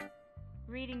what?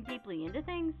 Reading deeply into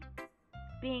things?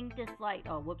 Being disliked.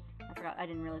 Oh, whoops. I forgot. I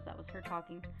didn't realize that was her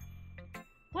talking.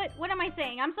 What am I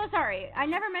saying? I'm so sorry. I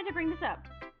never meant to bring this up.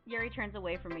 Yuri turns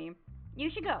away from me. You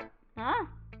should go. Huh?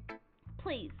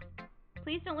 Please.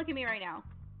 Please don't look at me right now.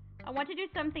 I want to do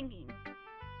some thinking.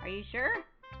 Are you sure?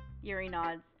 Yuri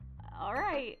nods.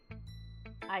 Alright.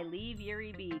 I leave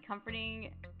Yuri be.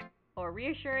 Comforting or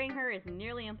reassuring her is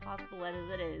nearly impossible as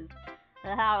it is.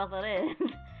 How as it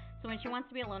is. So when she wants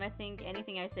to be alone, I think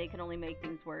anything I say can only make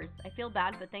things worse. I feel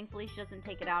bad, but thankfully she doesn't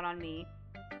take it out on me.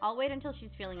 I'll wait until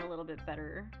she's feeling a little bit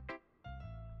better.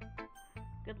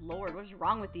 Good lord, what's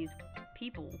wrong with these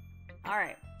people?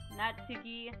 Alright,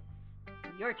 Natsuki,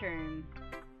 your turn.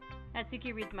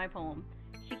 Natsuki reads my poem.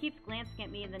 She keeps glancing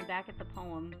at me and then back at the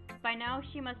poem. By now,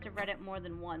 she must have read it more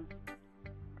than once.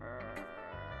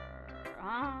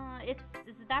 Is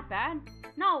it that bad?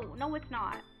 No, it's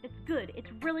not. It's good. It's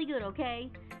really good, okay?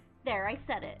 There, I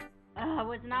said it.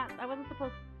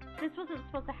 This wasn't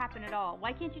supposed to happen at all.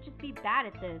 Why can't you just be bad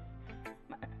at this?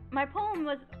 My poem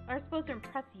are supposed to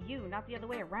impress you, not the other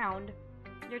way around.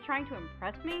 You're trying to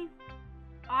impress me?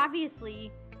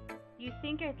 Obviously. You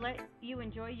think I'd let you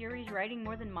enjoy Yuri's writing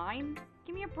more than mine?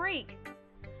 Give me a break.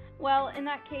 Well, in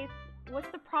that case,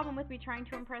 what's the problem with me trying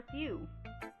to impress you?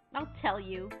 I'll tell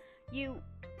you.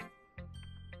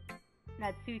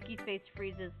 Natsuki's face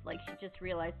freezes like she just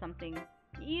realized something.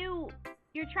 You're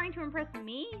trying to impress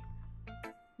me?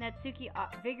 Natsuki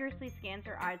vigorously scans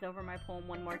her eyes over my poem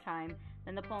one more time.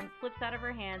 Then the poem slips out of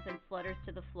her hands and flutters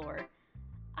to the floor.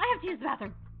 I have to use the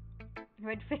bathroom.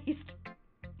 Red-faced,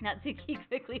 Natsuki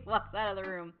quickly walks out of the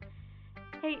room.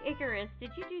 Hey, Icarus, did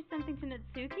you do something to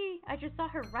Natsuki? I just saw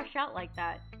her rush out like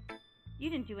that. You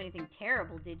didn't do anything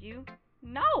terrible, did you?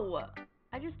 No!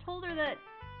 I just told her that...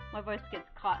 My voice gets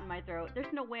caught in my throat.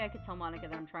 There's no way I could tell Monika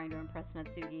that I'm trying to impress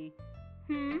Natsuki.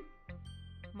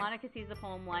 Monika sees the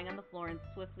poem lying on the floor and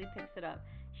swiftly picks it up.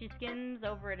 She skims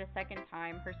over it a second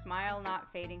time, her smile not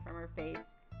fading from her face.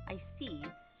 I see.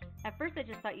 At first I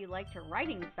just thought you liked her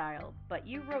writing style, but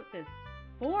you wrote this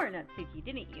for Natsuki,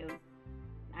 didn't you?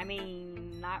 I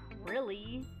mean, not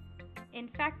really. In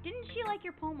fact, didn't she like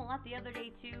your poem a lot the other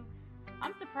day too?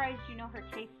 I'm surprised you know her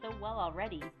taste so well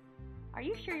already. Are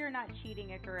you sure you're not cheating,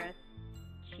 Icarus?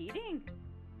 Cheating?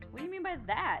 What do you mean by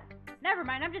that? Never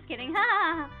mind, I'm just kidding.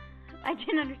 Ha! I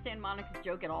didn't understand Monika's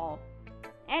joke at all.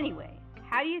 Anyway,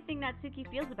 how do you think Natsuki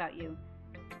feels about you?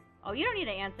 Oh, you don't need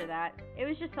to answer that. It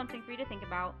was just something for you to think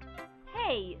about.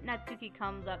 Hey! Natsuki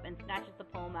comes up and snatches the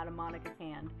poem out of Monika's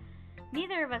hand.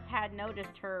 Neither of us had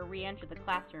noticed her re-enter the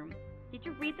classroom. Did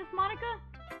you read this, Monika?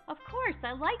 Of course,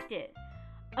 I liked it.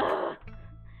 Ugh!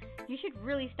 You should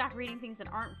really stop reading things that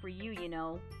aren't for you, you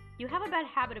know. You have a bad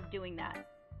habit of doing that.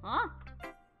 Huh?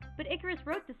 But Icarus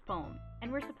wrote this poem,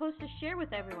 and we're supposed to share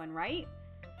with everyone, right?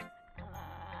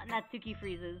 Natsuki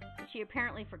freezes. She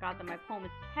apparently forgot that my poem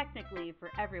is technically for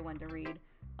everyone to read.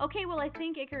 Okay, well, I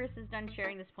think Icarus is done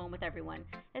sharing this poem with everyone.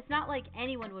 It's not like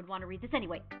anyone would want to read this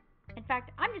anyway. In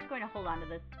fact, I'm just going to hold on to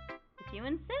this. If you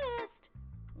insist.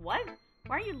 What?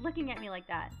 Why are you looking at me like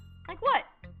that? Like what?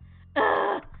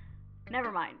 Ugh!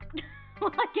 Never mind.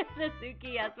 Well, I guess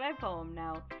Natsuki has my poem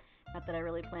now. Not that I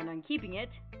really planned on keeping it.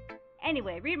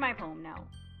 Anyway, read my poem now.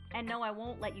 And no, I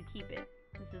won't let you keep it.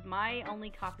 This is my only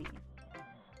copy.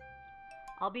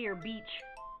 I'll be your beach.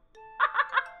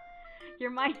 Your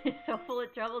mind is so full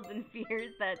of troubles and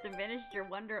fears that diminished your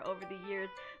wonder over the years.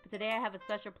 But today I have a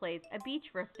special place, a beach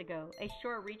for us to go, a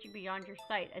shore reaching beyond your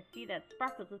sight, a sea that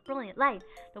sparkles with brilliant light.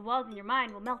 The walls in your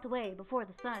mind will melt away before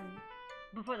the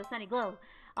sunny glow.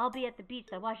 I'll be at the beach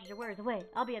that washes your worries away.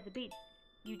 I'll be at the beach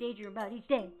you daydream about each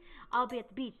day. I'll be at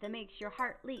the beach that makes your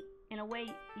heart leap in a way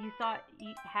you thought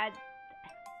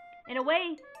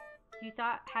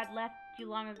had left you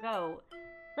long ago.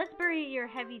 Let's bury your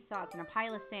heavy thoughts in a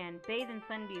pile of sand, bathe in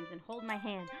sunbeams, and hold my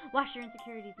hand. Wash your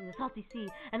insecurities in the salty sea,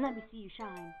 and let me see you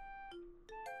shine.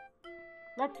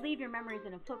 Let's leave your memories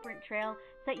in a footprint trail,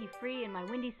 set you free in my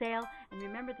windy sail, and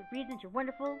remember the reasons you're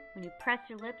wonderful when you press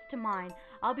your lips to mine.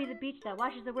 I'll be the beach that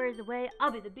washes the worries away.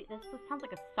 I'll be the beach. This sounds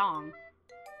like a song.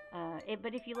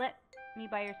 But if you let me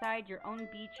by your side, your own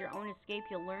beach, your own escape,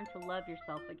 you'll learn to love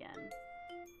yourself again.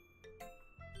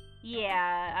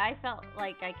 Yeah, I felt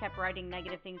like I kept writing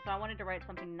negative things, so I wanted to write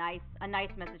something nice, a nice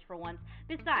message for once.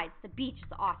 Besides, the beach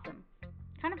is awesome.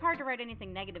 Kind of hard to write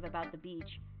anything negative about the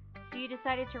beach. So you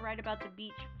decided to write about the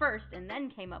beach first and then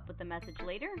came up with the message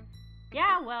later?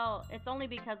 Yeah, well, it's only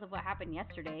because of what happened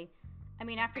yesterday. I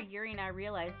mean, after Yuri and I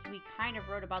realized we kind of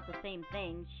wrote about the same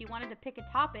thing, she wanted to pick a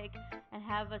topic and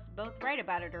have us both write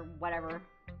about it or whatever.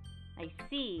 I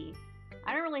see.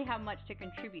 I don't really have much to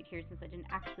contribute here since I didn't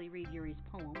actually read Yuri's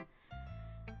poem.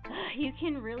 You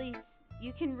can really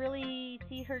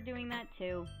see her doing that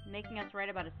too, making us write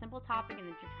about a simple topic and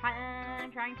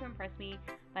then trying to impress me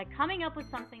by coming up with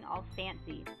something all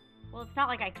fancy. Well, it's not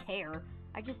like I care.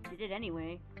 I just did it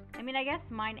anyway. I mean, I guess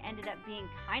mine ended up being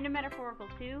kind of metaphorical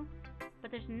too,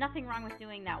 but there's nothing wrong with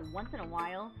doing that once in a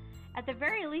while. At the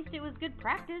very least, it was good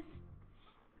practice.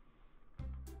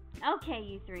 Okay,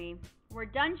 you three. We're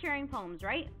done sharing poems,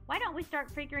 right? Why don't we start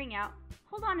figuring out...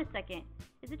 Hold on a second.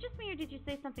 Is it just me or did you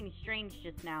say something strange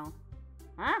just now?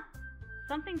 Huh?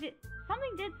 Something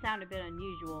something did sound a bit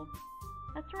unusual.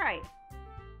 That's right.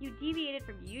 You deviated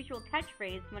from your usual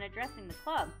catchphrase when addressing the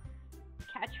club.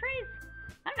 Catchphrase?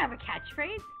 I don't have a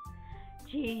catchphrase.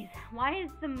 Jeez, why is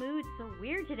the mood so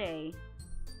weird today?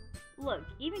 Look,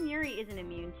 even Yuri isn't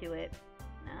immune to it.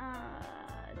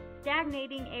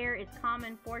 Stagnating air is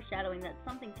common foreshadowing that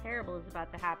something terrible is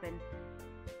about to happen.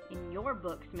 In your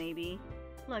books, maybe.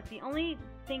 Look, the only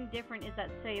thing different is that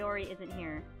Sayori isn't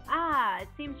here. It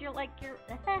seems you're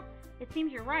it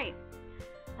seems you're right.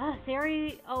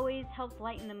 Sayori always helps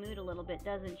lighten the mood a little bit,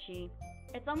 doesn't she?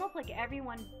 It's almost like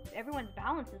everyone's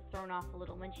balance is thrown off a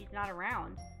little when she's not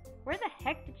around. Where the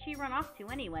heck did she run off to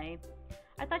anyway?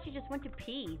 I thought she just went to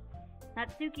pee.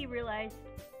 Natsuki realized...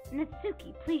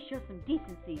 Natsuki, please show some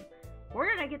decency. Where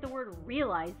did I get the word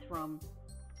realize from?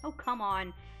 Oh, come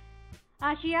on.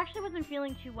 She actually wasn't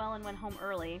feeling too well and went home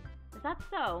early. Is that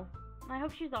so? I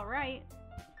hope she's alright.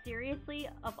 Seriously,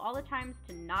 of all the times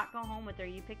to not go home with her,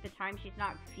 you picked the time she's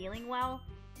not feeling well?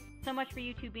 So much for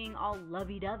you two being all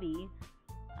lovey-dovey.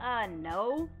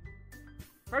 No.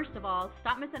 First of all,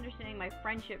 stop misunderstanding my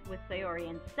friendship with Sayori,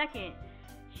 and second,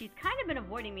 she's kind of been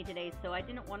avoiding me today, so I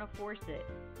didn't want to force it.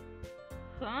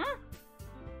 Huh?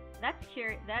 That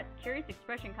curious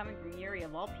expression coming from Yuri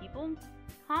of all people?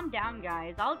 Calm down,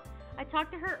 guys. I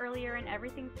talked to her earlier and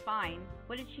everything's fine.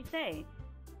 What did she say?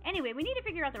 Anyway, we need to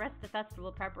figure out the rest of the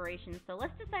festival preparations, so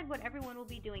let's decide what everyone will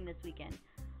be doing this weekend.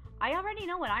 I already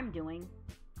know what I'm doing.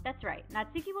 That's right,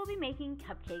 Natsuki will be making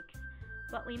cupcakes,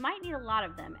 but we might need a lot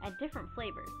of them and different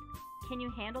flavors. Can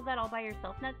you handle that all by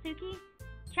yourself, Natsuki?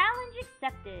 Challenge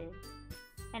accepted!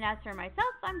 And as for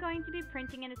myself, I'm going to be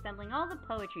printing and assembling all the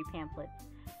poetry pamphlets.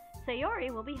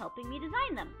 Sayori will be helping me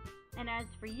design them. And as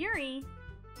for Yuri,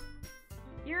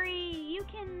 you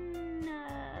can,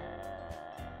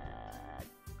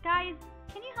 guys,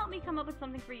 can you help me come up with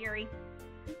something for Yuri?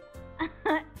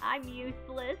 I'm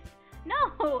useless.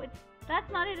 No, that's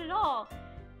not it at all.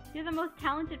 You're the most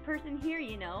talented person here,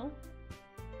 you know.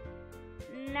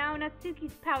 Now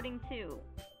Natsuki's pouting too.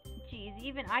 Geez,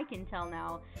 even I can tell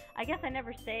now. I guess I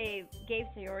never gave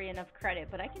Sayori enough credit,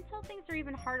 but I can tell things are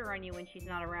even harder on you when she's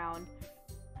not around.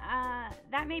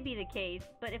 That may be the case,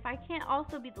 but if I can't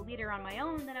also be the leader on my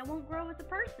own, then I won't grow as a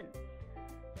person.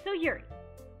 So Yuri,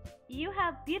 you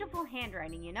have beautiful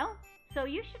handwriting, you know? So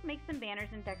you should make some banners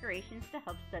and decorations to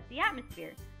help set the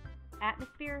atmosphere.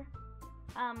 Atmosphere?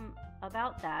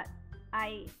 About that.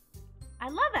 I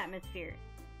love atmosphere.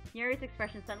 Yuri's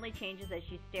expression suddenly changes as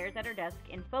she stares at her desk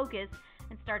in focus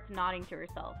and starts nodding to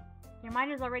herself. Your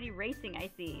mind is already racing, I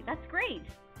see. That's great.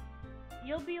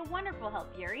 You'll be a wonderful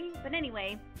help, Yuri. But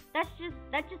anyway, that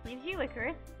just leaves you,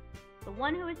 Icarus. The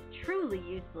one who is truly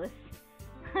useless.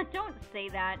 Don't say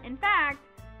that. In fact,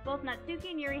 both Natsuki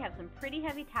and Yuri have some pretty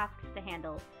heavy tasks to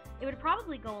handle. It would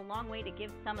probably go a long way to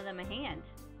give some of them a hand.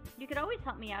 You could always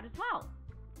help me out as well.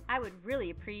 I would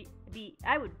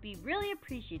be really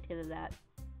appreciative of that.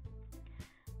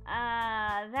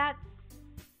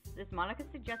 Is Monica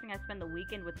suggesting I spend the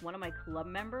weekend with one of my club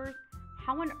members?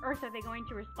 How on earth are they going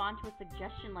to respond to a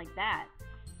suggestion like that?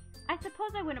 I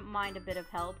suppose I wouldn't mind a bit of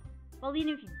help. Well,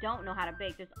 even if you don't know how to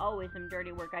bake, there's always some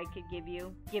dirty work I could give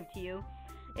to you.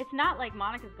 It's not like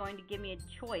Monica's going to give me a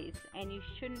choice, and you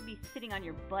shouldn't be sitting on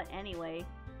your butt anyway.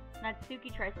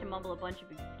 Natsuki tries to mumble a bunch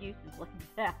of excuses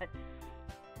like that.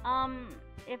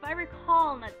 If I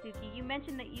recall, Natsuki, you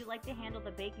mentioned that you like to handle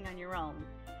the baking on your own.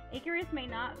 Icarus may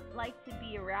not like to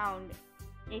be around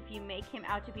if you make him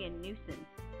out to be a nuisance.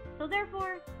 So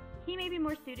therefore, he may be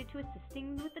more suited to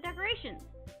assisting with the decorations.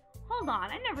 Hold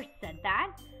on, I never said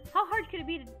that. How hard could it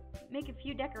be to make a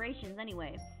few decorations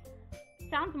anyway?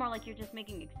 Sounds more like you're just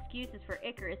making excuses for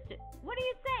Icarus to... What are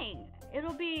you saying?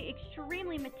 It'll be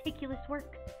extremely meticulous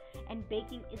work. And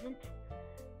baking isn't...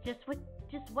 Just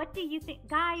what do you think?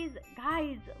 Guys,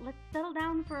 let's settle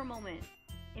down for a moment.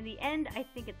 In the end, I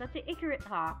think it's up to Icarus...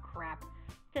 crap.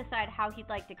 To decide how he'd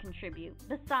like to contribute.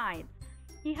 Besides,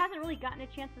 he hasn't really gotten a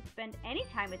chance to spend any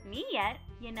time with me yet,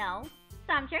 you know.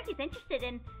 So I'm sure he's interested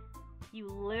in... You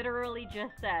literally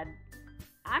just said.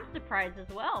 I'm surprised as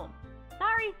well.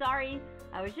 Sorry.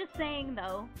 I was just saying,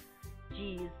 though.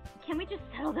 Jeez, can we just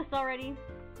settle this already?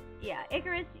 Yeah,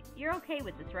 Icarus, you're okay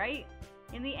with this, right?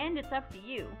 In the end, it's up to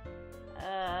you.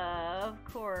 Of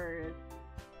course.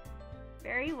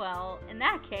 Very well. In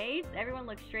that case, everyone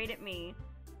looks straight at me.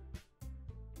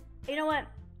 You know what?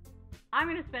 I'm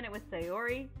going to spend it with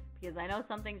Sayori, because I know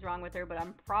something's wrong with her, but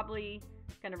I'm probably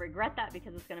going to regret that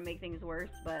because it's going to make things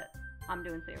worse, but I'm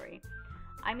doing Sayori.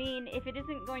 I mean, if it's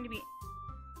going to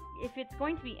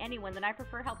be anyone, then I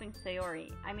prefer helping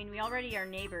Sayori. I mean, we already are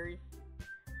neighbors.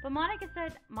 But Monica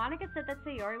said that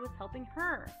Sayori was helping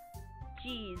her.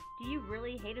 Jeez, do you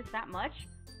really hate us that much?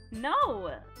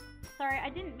 No! Sorry, I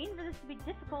didn't mean for this to be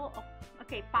difficult. Oh,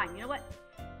 okay, fine, you know what?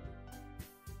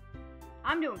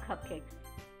 I'm doing cupcakes.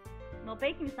 Well,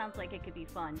 baking sounds like it could be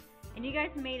fun. And you guys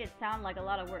made it sound like a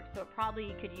lot of work, so it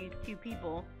probably could use 2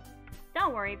 people.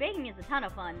 Don't worry, baking is a ton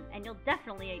of fun, and you'll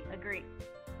definitely agree.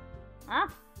 Huh?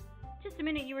 Just a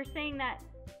minute, you were saying that...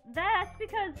 That's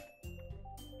because...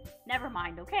 Never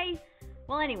mind, okay?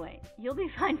 Well, anyway, you'll be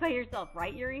fine by yourself,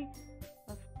 right, Yuri?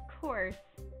 Of course.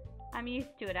 I'm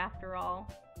used to it after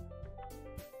all.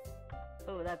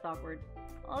 Oh, that's awkward.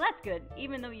 Well, that's good.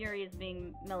 Even though Yuri is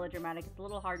being melodramatic, it's a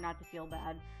little hard not to feel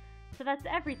bad. So that's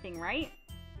everything, right?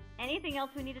 Anything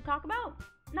else we need to talk about?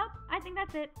 Nope, I think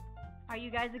that's it. Are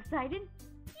you guys excited?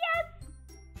 Yes!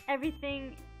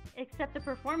 Everything except the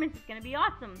performance is gonna be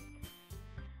awesome.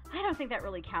 I don't think that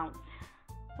really counts.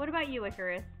 What about you,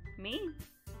 Icarus? Me?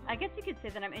 I guess you could say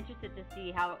that I'm interested to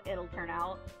see how it'll turn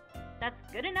out. That's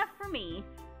good enough for me.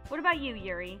 What about you,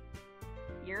 Yuri?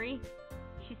 Yuri?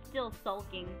 She's still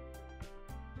sulking.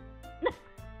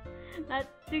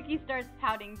 Natsuki starts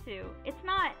pouting too. It's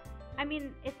not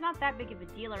that big of a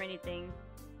deal or anything.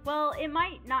 Well, it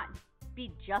might not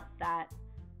be just that.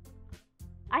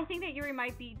 I think that Yuri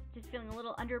might be just feeling a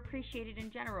little underappreciated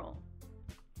in general.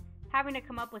 Having to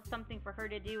come up with something for her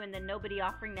to do and then nobody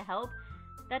offering to help,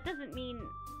 that doesn't mean...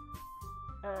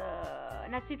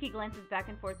 Natsuki glances back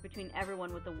and forth between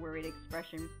everyone with a worried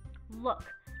expression. Look,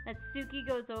 Natsuki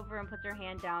goes over and puts her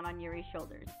hand down on Yuri's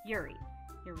shoulders. Yuri,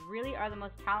 you really are the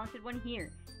most talented one here,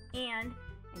 and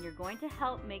you're going to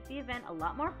help make the event a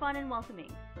lot more fun and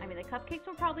welcoming. I mean, the cupcakes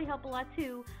will probably help a lot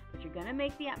too, but you're gonna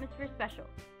make the atmosphere special.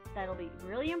 That'll be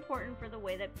really important for the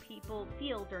way that people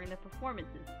feel during the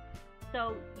performances.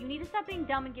 So, you need to stop being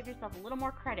dumb and give yourself a little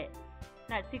more credit.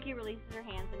 Natsuki releases her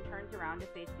hands and turns around to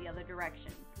face the other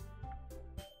direction.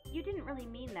 You didn't really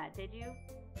mean that, did you?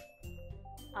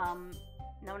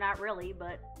 No, not really,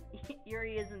 but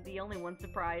Yuri isn't the only one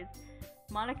surprised.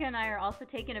 Monika and I are also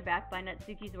taken aback by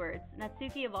Natsuki's words.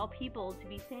 Natsuki, of all people, to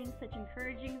be saying such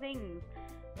encouraging things.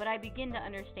 But I begin to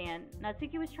understand.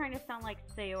 Natsuki was trying to sound like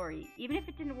Sayori. Even if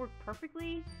it didn't work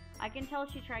perfectly, I can tell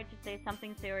she tried to say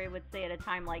something Sayori would say at a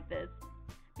time like this.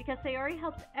 Because Sayori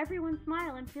helps everyone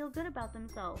smile and feel good about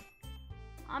themselves.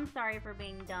 I'm sorry for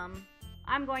being dumb.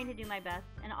 I'm going to do my best,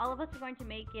 and all of us are going to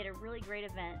make it a really great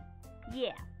event.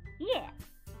 Yeah.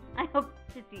 I hope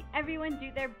to see everyone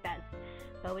do their best.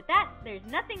 But with that, there's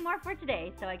nothing more for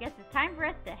today, so I guess it's time for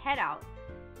us to head out.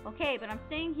 Okay, but I'm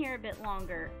staying here a bit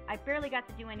longer. I barely got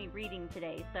to do any reading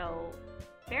today, so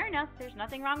fair enough, there's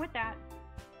nothing wrong with that.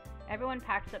 Everyone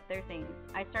packs up their things.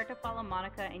 I start to follow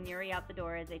Monika and Yuri out the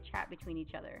door as they chat between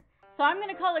each other. So I'm going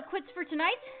to call it quits for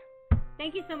tonight.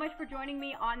 Thank you so much for joining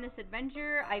me on this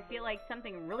adventure. I feel like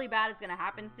something really bad is going to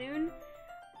happen soon.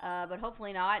 But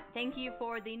hopefully not. Thank you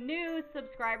for the new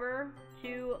subscriber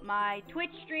to my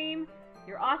Twitch stream.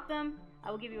 You're awesome.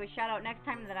 I will give you a shout out next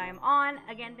time that I am on.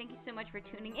 Again, thank you so much for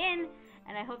tuning in.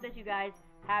 And I hope that you guys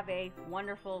have a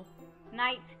wonderful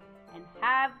night and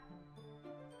have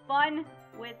fun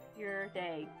with your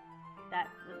day. That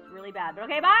was really bad. But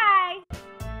okay,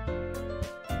 bye!